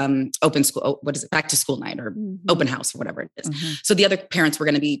for open school, back to school night or open house or whatever it is. So the other parents were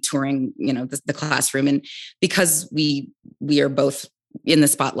going to be touring, the classroom. And because we are both in the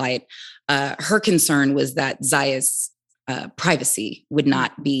spotlight, her concern was that Zaya's privacy would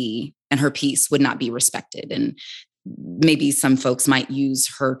not be, and her peace would not be respected. And maybe some folks might use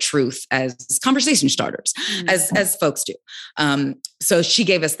her truth as conversation starters, as folks do. So she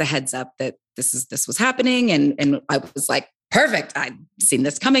gave us the heads up that this was happening. And I was like, perfect. I'd seen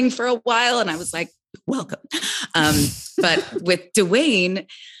this coming for a while. And I was like, welcome. But with Dwayne,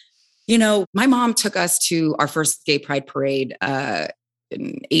 my mom took us to our first gay pride parade,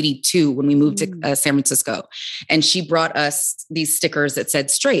 in 82 when we moved to San Francisco. And she brought us these stickers that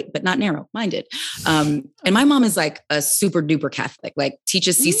said straight, but not narrow minded. And my mom is like a super duper Catholic, like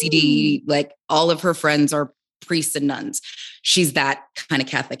teaches CCD, like all of her friends are priests and nuns. She's that kind of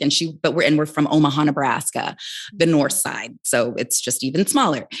Catholic. And we're from Omaha, Nebraska, the north side. So it's just even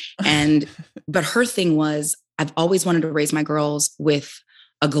smaller. But her thing was, I've always wanted to raise my girls with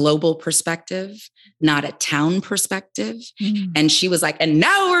a global perspective, not a town perspective. And she was like, and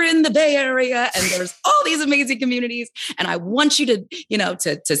now we're in the Bay Area and there's all these amazing communities. And I want you to,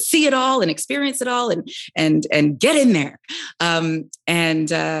 to see it all and experience it all and get in there.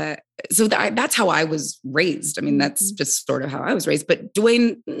 So that's how I was raised. I mean, that's just sort of how I was raised, but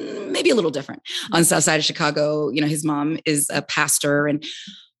Dwayne, maybe a little different. On the south side of Chicago, his mom is a pastor, and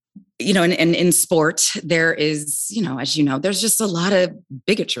and in sport, there is, as there's just a lot of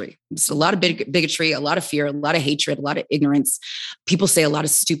bigotry. It's a lot of bigotry, a lot of fear, a lot of hatred, a lot of ignorance. People say a lot of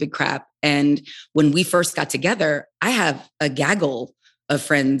stupid crap. And when we first got together, I have a gaggle of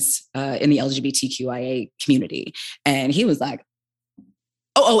friends in the LGBTQIA community. And he was like,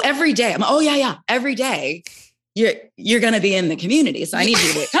 oh, every day. I'm, oh, yeah, every day. You're going to be in the community. So I need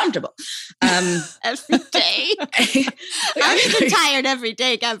you to get comfortable. Every day. I'm tired every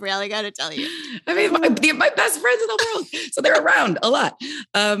day, Gabrielle, I got to tell you. I mean, my best friends in the world. So they're around a lot.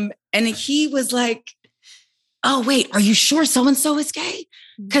 And he was like, oh, wait, are you sure so-and-so is gay?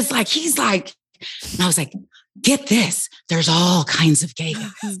 Because he's like, and I was like, get this. There's all kinds of gay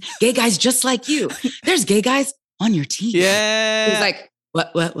guys. Gay guys just like you. There's gay guys on your team. Yeah. He was like,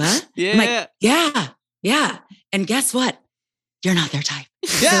 what? Yeah. I'm like, yeah. And guess what? You're not their type.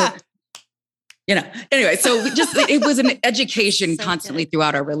 Yeah. So, anyway, so it was an education So constantly good.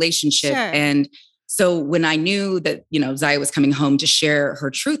 throughout our relationship. Sure. And so when I knew that, Zaya was coming home to share her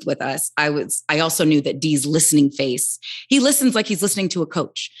truth with us, I also knew that Dee's listening face, he listens like he's listening to a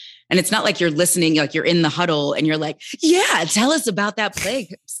coach. And it's not like you're listening, like you're in the huddle and you're like, yeah, tell us about that play,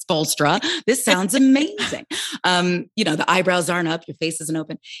 Spolstra. This sounds amazing. The eyebrows aren't up, your face isn't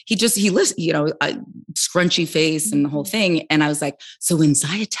open. He listens, scrunchy face and the whole thing. And I was like, so when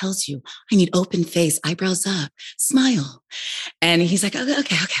Zaya tells you, I need open face, eyebrows up, smile. And he's like,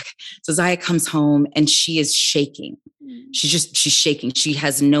 okay. So Zaya comes home and she is shaking. She's shaking. She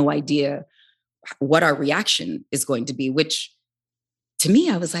has no idea what our reaction is going to be, which to me,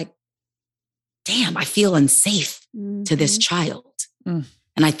 I was like, damn, I feel unsafe to this child. And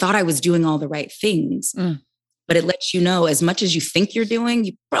I thought I was doing all the right things, but it lets you know, as much as you think you're doing,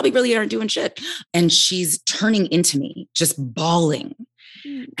 you probably really aren't doing shit. And she's turning into me, just bawling.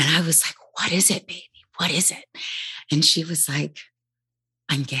 And I was like, what is it, baby? What is it? And she was like,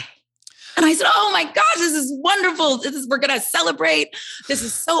 I'm gay. And I said, oh my gosh, this is wonderful. We're going to celebrate. This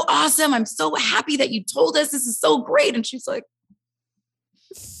is so awesome. I'm so happy that you told us. This is so great. And she's like,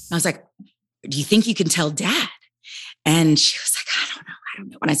 I was like, do you think you can tell Dad? And she was like, I don't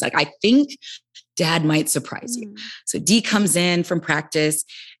know. And I was like, I think Dad might surprise you. So D comes in from practice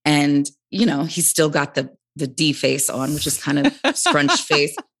and, he's still got the D face on, which is kind of scrunched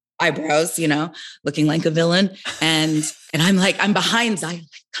face, eyebrows, looking like a villain. And I'm like, I'm behind Zaya, like,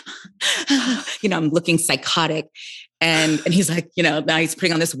 come on. I'm looking psychotic. And he's like, now he's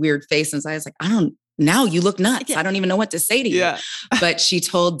putting on this weird face. And Zaya's like, now you look nuts. I don't even know what to say to you. Yeah. But she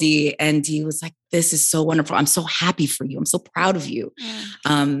told Dee, and Dee was like, this is so wonderful. I'm so happy for you. I'm so proud of you.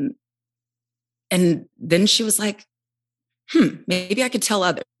 And then she was like, maybe I could tell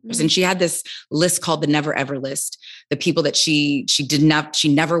others. And she had this list called the Never Ever list, the people that she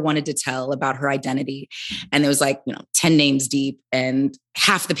never wanted to tell about her identity. And it was like, 10 names deep, and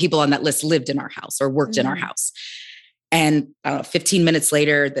half the people on that list lived in our house or worked in our house. And I don't know, 15 minutes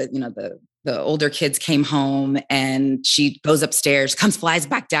later, the older kids came home and she goes upstairs, flies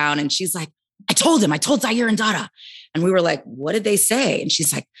back down. And she's like, I told Zaire and Dada. And we were like, what did they say? And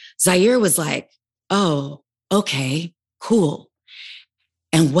she's like, Zaire was like, oh, okay, cool.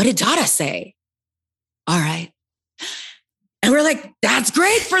 And what did Dada say? All right. And we're like, that's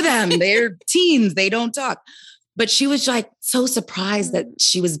great for them. They're teens. They don't talk. But she was like so surprised that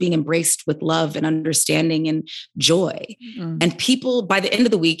she was being embraced with love and understanding and joy. And people, by the end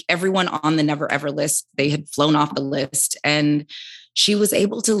of the week, everyone on the Never Ever list, they had flown off the list, and she was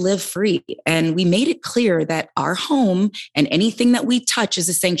able to live free. And we made it clear that our home and anything that we touch is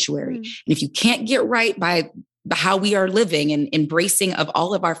a sanctuary. And if you can't get right by how we are living and embracing of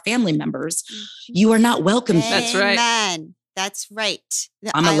all of our family members, you are not welcome. That's right. Amen. That's right.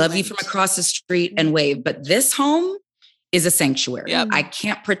 I'm going to love you from across the street and wave, but this home is a sanctuary. Yep. I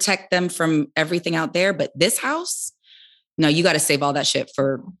can't protect them from everything out there, but this house, no, you got to save all that shit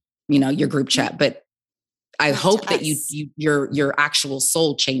for, your group chat. But I hope that your actual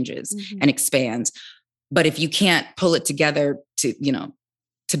soul changes and expands. But if you can't pull it together to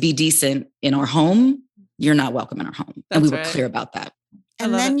be decent in our home, you're not welcome in our home. And we were clear about that.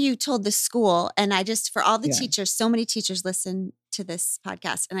 And then you told the school, and I just, for all the teachers, so many teachers listen to this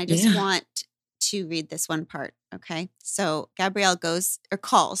podcast, and I just want to read this one part. Okay. So Gabrielle calls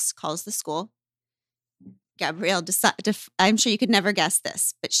the school. Gabrielle, I'm sure you could never guess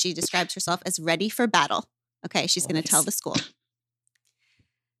this, but she describes herself as ready for battle. Okay. She's going to tell the school.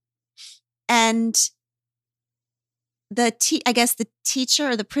 And I guess the teacher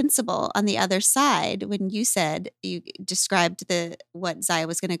or the principal on the other side, when you described what Zaya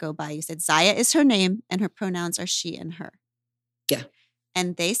was going to go by, you said Zaya is her name and her pronouns are she and her. Yeah.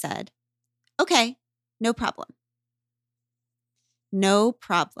 And they said, okay, no problem. No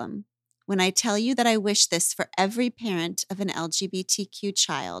problem. When I tell you that I wish this for every parent of an LGBTQ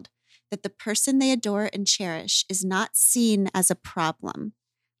child, that the person they adore and cherish is not seen as a problem.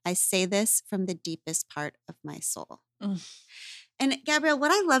 I say this from the deepest part of my soul. And Gabrielle,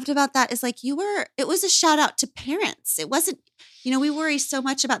 what I loved about that is it was a shout out to parents. It wasn't, we worry so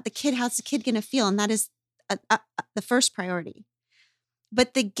much about the kid. How's the kid going to feel? And that is the first priority.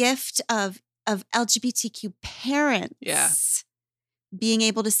 But the gift of LGBTQ parents being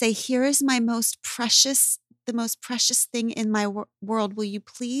able to say, here is the most precious thing in my world. Will you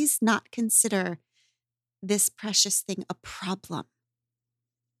please not consider this precious thing a problem?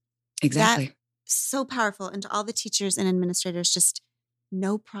 Exactly. So powerful. And to all the teachers and administrators, just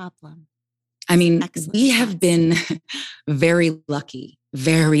no problem. I mean, Excellent we have been very lucky,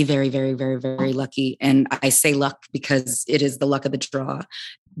 very, very, very, very, very lucky. And I say luck because it is the luck of the draw.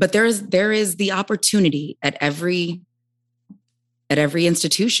 But there is the opportunity at every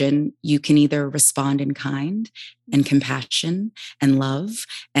institution. You can either respond in kind and compassion and love.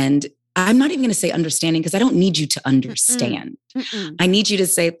 And I'm not even going to say understanding, because I don't need you to understand. I need you to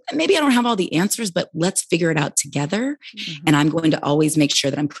say, maybe I don't have all the answers, but let's figure it out together. And I'm going to always make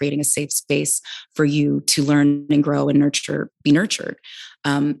sure that I'm creating a safe space for you to learn and grow and be nurtured.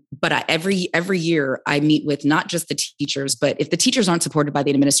 But every year I meet with not just the teachers, but if the teachers aren't supported by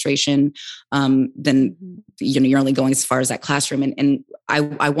the administration, then you're only going as far as that classroom. And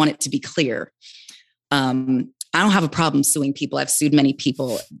I want it to be clear. I don't have a problem suing people. I've sued many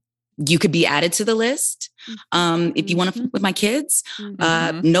people. You could be added to the list if you want to with my kids.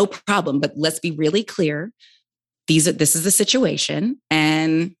 No problem. But let's be really clear. This is the situation,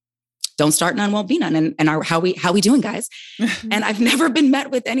 and don't start none, won't be none. And how we doing, guys? And I've never been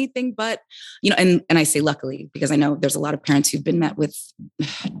met with anything but, and I say luckily, because I know there's a lot of parents who've been met with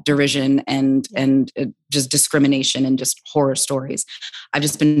derision and just discrimination and just horror stories. I've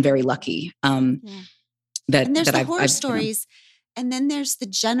just been very lucky. And there's the horror stories. And then there's the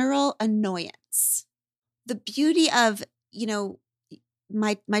general annoyance. The beauty of,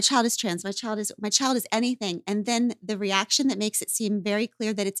 my child is trans, my child is anything. And then the reaction that makes it seem very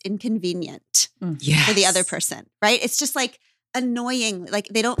clear that it's inconvenient for the other person, right? It's just annoying.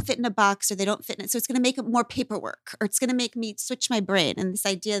 They don't fit in a box or they don't fit in it. So it's going to make it more paperwork, or it's going to make me switch my brain. And this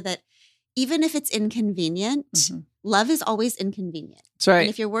idea that even if it's inconvenient, love is always inconvenient. That's right. And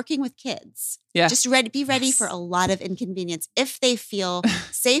if you're working with kids, just be ready for a lot of inconvenience if they feel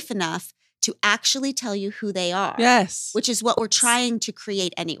safe enough to actually tell you who they are. Yes. Which is what we're trying to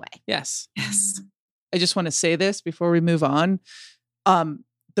create anyway. Yes. I just want to say this before we move on.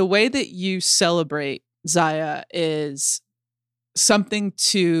 The way that you celebrate Zaya is something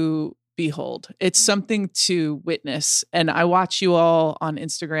to behold. It's something to witness. And I watch you all on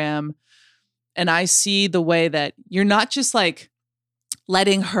Instagram, and I see the way that you're not just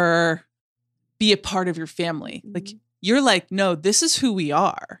letting her be a part of your family. You're no, this is who we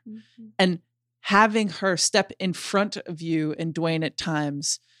are. And having her step in front of you and Dwayne at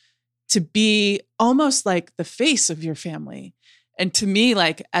times to be almost like the face of your family. And to me,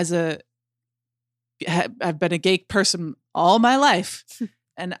 like I've been a gay person all my life.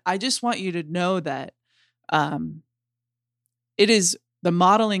 And I just want you to know that it is the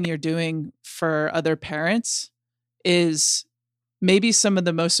modeling you're doing for other parents is maybe some of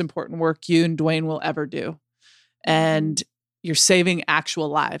the most important work you and Dwayne will ever do. And you're saving actual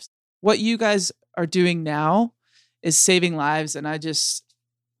lives. What you guys are doing now is saving lives. And that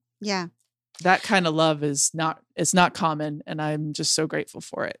kind of love it's not common. And I'm just so grateful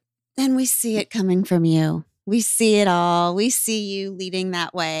for it. And we see it coming from you. We see it all. We see you leading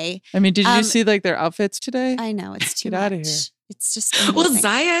that way. I mean, did you see like their outfits today? I know, it's too much. Get out of here. It's just amazing. Well,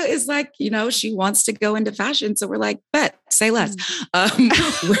 Zaya is like, she wants to go into fashion. So we're like, bet, say less.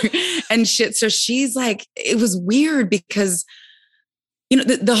 And shit. So she's like, it was weird because,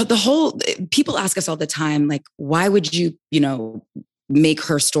 the whole, people ask us all the time, like, why would you, make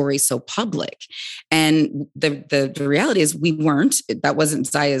her story so public? And the reality is we weren't. That wasn't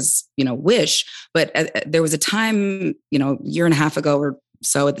Zaya's, wish. But there was a time, year and a half ago or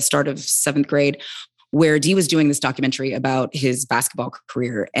so at the start of 7th grade, where Dee was doing this documentary about his basketball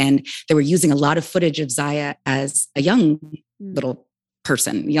career. And they were using a lot of footage of Zaya as a young little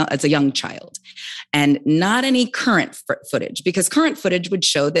person, as a young child, and not any current footage, because current footage would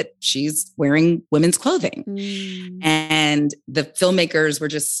show that she's wearing women's clothing. And the filmmakers were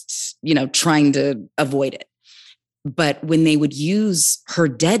just, trying to avoid it. But when they would use her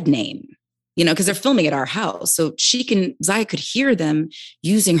dead name, because they're filming at our house, so Zaya could hear them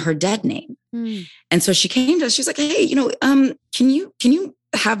using her dead name. And so she came to us, she's like, hey, can you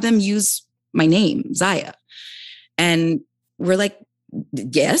have them use my name, Zaya? And we're like,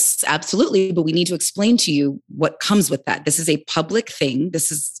 yes, absolutely. But we need to explain to you what comes with that. This is a public thing.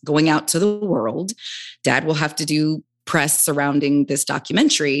 This is going out to the world. Dad will have to do press surrounding this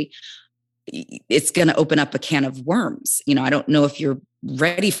documentary. It's going to open up a can of worms. I don't know if you're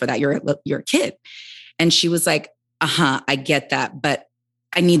ready for that. You're a kid. And she was like, I get that, but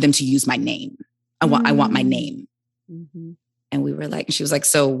I need them to use my name. I want my name. And we were like, she was like,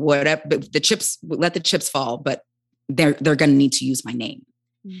 so whatever, but let the chips fall, but they're going to need to use my name.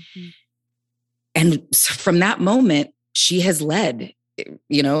 And from that moment, she has led,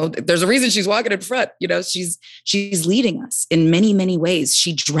 there's a reason she's walking in front, she's leading us in many, many ways.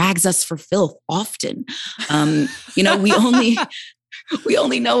 She drags us for filth often. We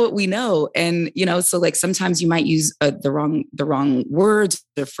only know what we know. And, so like sometimes you might use the wrong words,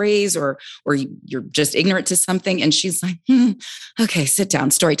 the phrase, or you're just ignorant to something. And she's like, okay, sit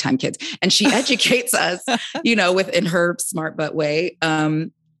down, story time, kids. And she educates us, within her smart butt way.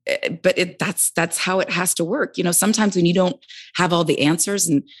 But that's how it has to work. Sometimes when you don't have all the answers,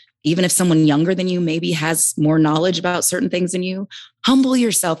 and even if someone younger than you maybe has more knowledge about certain things than you, humble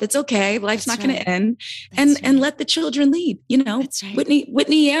yourself. It's okay. Life's not going to end. And let the children lead. That's right.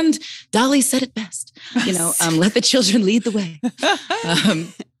 Whitney and Dolly said it best. Let the children lead the way.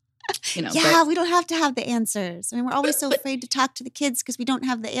 We don't have to have the answers. I mean, we're always so afraid to talk to the kids because we don't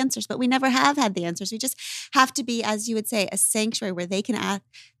have the answers, but we never have had the answers. We just have to be, as you would say, a sanctuary where they can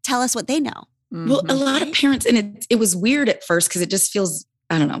tell us what they know. Well, a lot of parents, and it was weird at first because it just feels,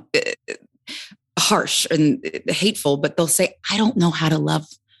 I don't know, harsh and hateful, but they'll say, I don't know how to love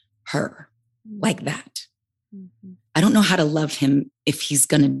her like that. I don't know how to love him if he's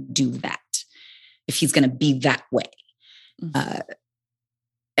going to do that, if he's going to be that way.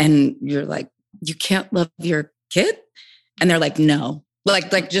 And you're like, you can't love your kid? And they're like, no,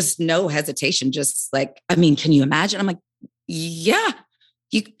 like just no hesitation. Just like, I mean, can you imagine? I'm like, yeah,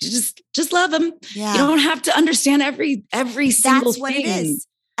 you just love him. Yeah. You don't have to understand every single thing. That's what it is.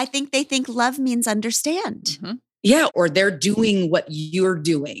 I think they think love means understand. Yeah. Or they're doing what you're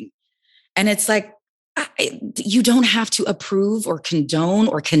doing. And it's like, you don't have to approve or condone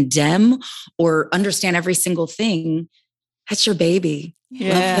or condemn or understand every single thing. That's your baby.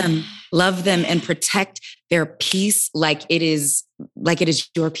 Yeah. Love them and protect their peace like it is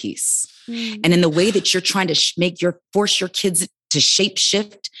your peace. And in the way that you're trying to force your kids to shape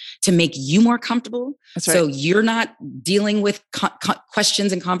shift to make you more comfortable. That's right. So you're not dealing with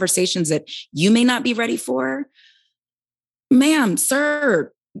questions and conversations that you may not be ready for. Ma'am,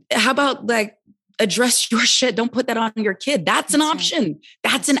 sir, how about like address your shit? Don't put that on your kid. That's an option. Right.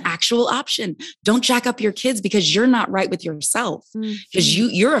 That's an actual option. Don't jack up your kids because you're not right with yourself, because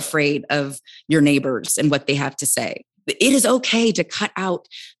you're afraid of your neighbors and what they have to say. It is okay to cut out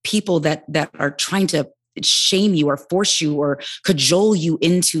people that are trying to shame you or force you or cajole you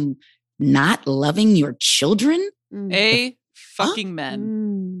into not loving your children. A fucking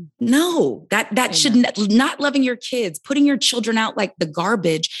men. No, that should not loving your kids, putting your children out like the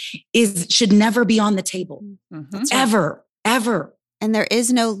garbage should never be on the table. Mm-hmm. Ever, ever. And there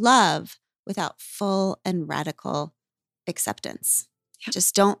is no love without full and radical acceptance. Yep.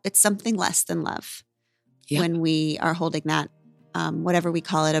 Just it's something less than love when we are holding that, whatever we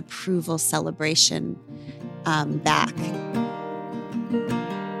call it, approval celebration back.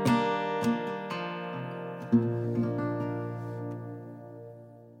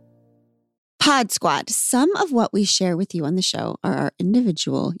 Pod Squad. Some of what we share with you on the show are our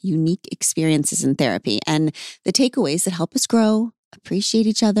individual, unique experiences in therapy and the takeaways that help us grow, appreciate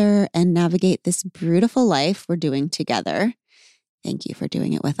each other, and navigate this beautiful life we're doing together. Thank you for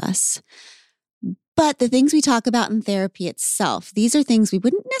doing it with us. But the things we talk about in therapy itself, these are things we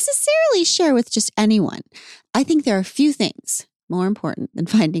wouldn't necessarily share with just anyone. I think there are few things more important than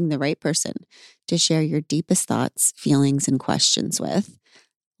finding the right person to share your deepest thoughts, feelings, and questions with,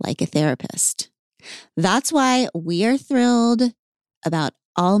 like a therapist. That's why we are thrilled about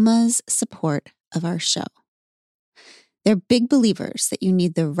Alma's support of our show. They're big believers that you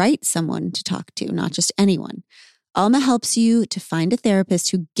need the right someone to talk to, not just anyone. Alma helps you to find a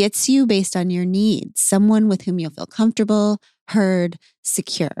therapist who gets you based on your needs, someone with whom you'll feel comfortable, heard,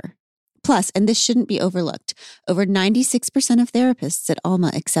 secure. Plus, and this shouldn't be overlooked, over 96% of therapists at Alma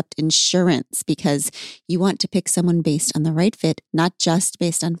accept insurance because you want to pick someone based on the right fit, not just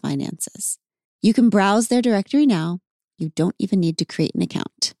based on finances. You can browse their directory now. You don't even need to create an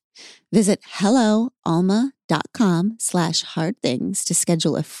account. Visit helloalma.com/hardthings to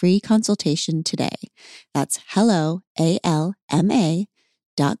schedule a free consultation today. That's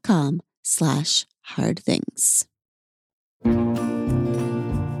helloalma.com/hardthings.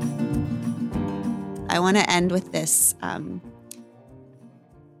 I want to end with this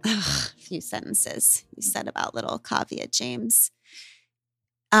few sentences you said about little Kavya James.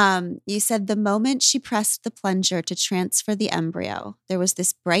 You said the moment she pressed the plunger to transfer the embryo, there was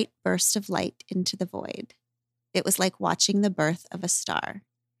this bright burst of light into the void. It was like watching the birth of a star.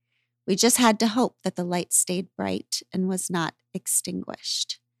 We just had to hope that the light stayed bright and was not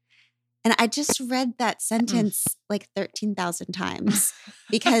extinguished. And I just read that sentence like 13,000 times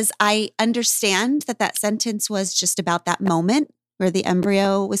because I understand that sentence was just about that moment where the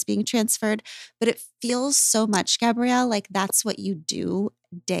embryo was being transferred. But it feels so much, Gabrielle, like that's what you do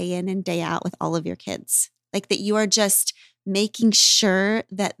day in and day out with all of your kids. Like that you are just making sure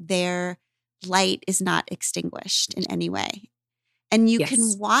that their light is not extinguished in any way. And you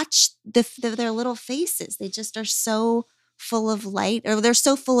can watch their little faces. They just are so full of light, or they're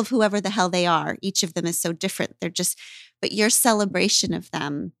so full of whoever the hell they are. Each of them is so different. But your celebration of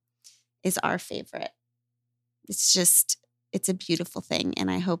them is our favorite. It's a beautiful thing. And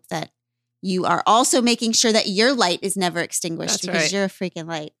I hope that you are also making sure that your light is never extinguished because you're a freaking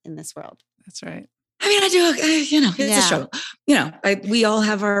light in this world. That's right. I mean, I do, it's a struggle. We all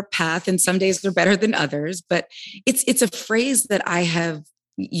have our path and some days are better than others, but it's a phrase that I have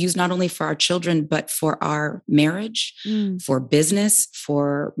used not only for our children, but for our marriage, for business,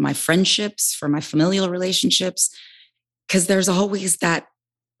 for my friendships, for my familial relationships, because there's always that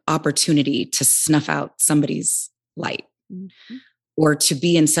opportunity to snuff out somebody's light or to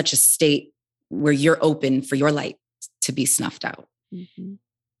be in such a state where you're open for your light to be snuffed out.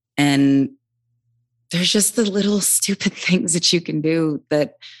 And there's just the little stupid things that you can do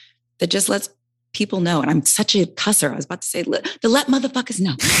that just lets people know. And I'm such a cusser. I was about to say, to let motherfuckers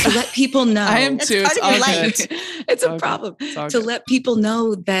know, to let people know. I am too. It's all good. It's a problem to let people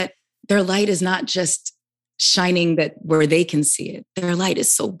know that their light is not just shining where they can see it. Their light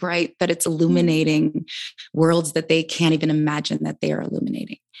is so bright that it's illuminating worlds that they can't even imagine that they are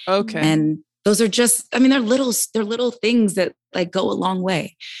illuminating. Okay. And those are just, they're little things that like go a long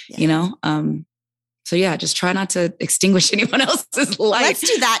way, So yeah, just try not to extinguish anyone else's light. Let's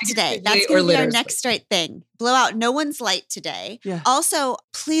do that today. That's going to be our next right thing. Blow out no one's light today. Yeah. Also,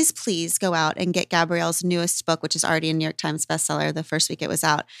 please go out and get Gabrielle's newest book, which is already a New York Times bestseller the first week it was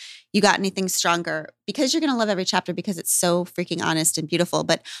out. You Got Anything Stronger? Because you're going to love every chapter because it's so freaking honest and beautiful,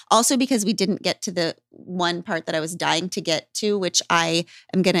 but also because we didn't get to the one part that I was dying to get to, which I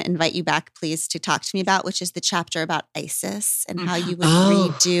am going to invite you back, please, to talk to me about, which is the chapter about Isis and how you would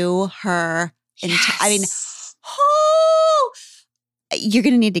redo her. You're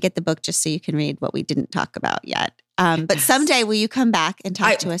going to need to get the book just so you can read what we didn't talk about yet. But someday, will you come back and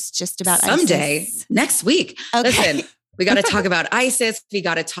talk to us just about someday, Isis? next week. Okay. Listen, we got to talk about Isis. We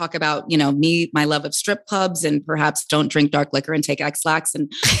got to talk about, my love of strip clubs, and perhaps don't drink dark liquor and take X-Lax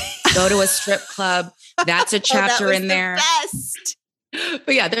and go to a strip club. That's a chapter in there. Best.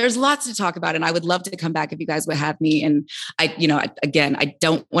 But yeah, there's lots to talk about. And I would love to come back if you guys would have me. And again, I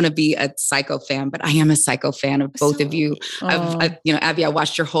don't want to be a Psycho fan, but I am a Psycho fan of both of you. Abby, I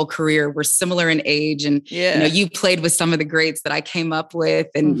watched your whole career. We're similar in age. And, you played with some of the greats that I came up with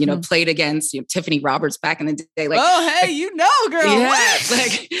and, played against Tiffany Roberts back in the day. Like, oh, hey, girl. Yeah.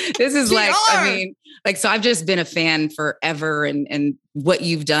 Like, this is like, so I've just been a fan forever and what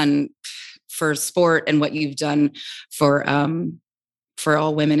you've done for sport and what you've done for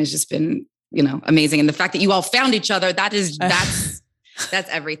all women has just been, amazing. And the fact that you all found each other, that's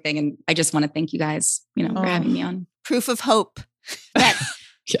everything. And I just want to thank you guys, for having me on. Proof of hope. That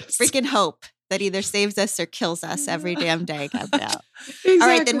yes. freaking hope that either saves us or kills us every damn day, Gabrielle. Exactly. All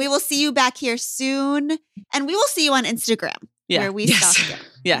right, then we will see you back here soon. And we will see you on Instagram where we stalk you.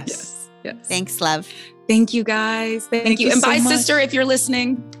 Yes. Thanks, love. Thank you guys. Thank you. And so bye, much. sister, if you're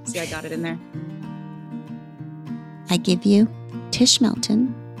listening. See, I got it in there. I give you Tish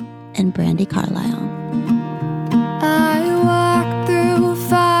Melton and Brandi Carlile. I walked through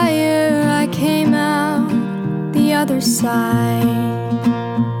fire, I came out the other side.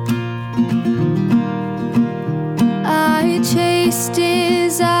 I chased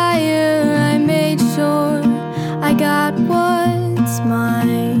desire, I made sure I got what's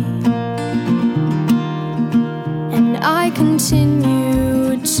mine. And I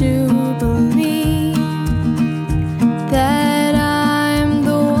continue to believe that I'm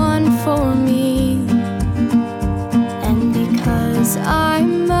the one for me. And because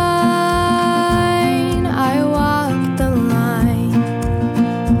I'm mine, I walk the line.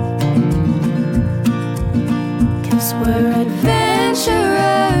 'Cause we're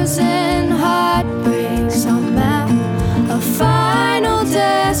adventurers and heartbreaks on map, a final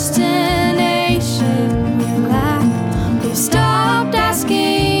destination we lack. We've stopped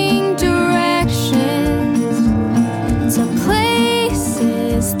asking directions to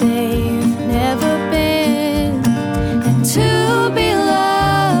places they've never been. And to be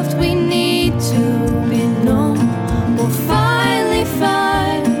loved, we need to be known. We'll finally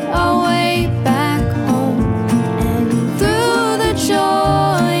find our way back home. And through the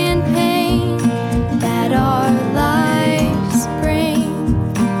joy and pain that our lives bring,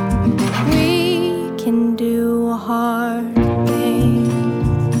 we can do a hard thing.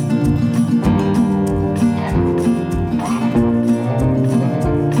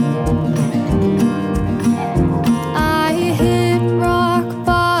 I hit rock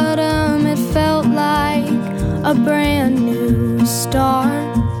bottom, it felt like a brand new start.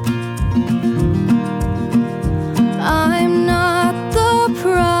 I'm not the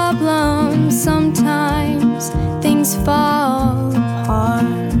problem, sometimes things fall apart.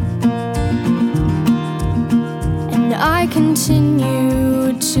 And I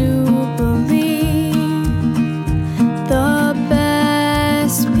continue to believe the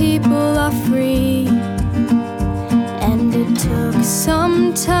best people are free. And it took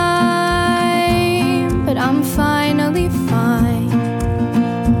some time, but I'm finally fine.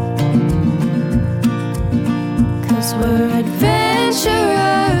 'Cause we're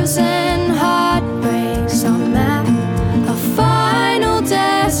adventurers and heartbreaks on map, a final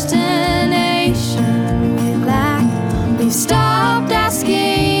destination we lack. We've stopped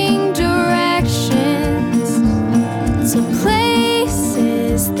asking directions to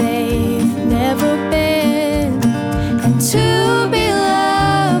places they've never been. And to be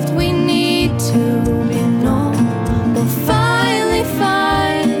loved,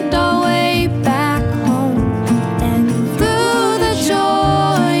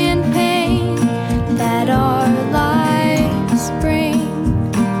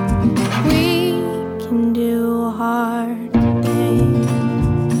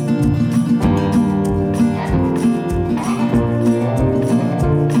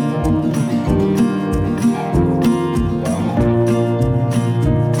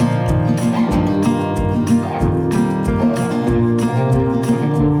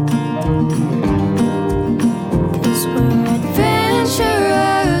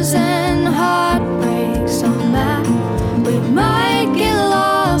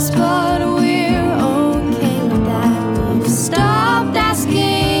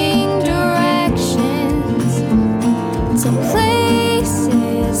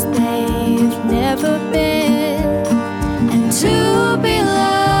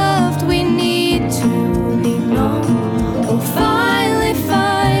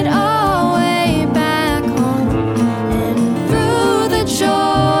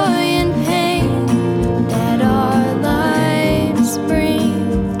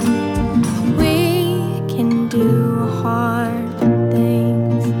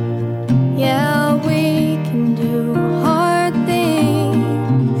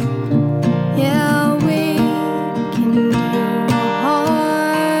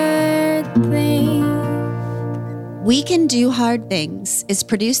 Do Hard Things is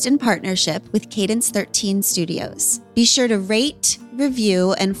produced in partnership with Cadence 13 Studios. Be sure to rate,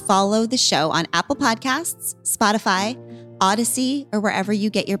 review, and follow the show on Apple Podcasts, Spotify, Odyssey, or wherever you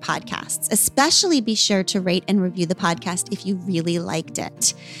get your podcasts. Especially be sure to rate and review the podcast if you really liked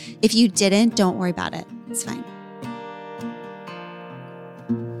it. If you didn't, don't worry about it. It's fine.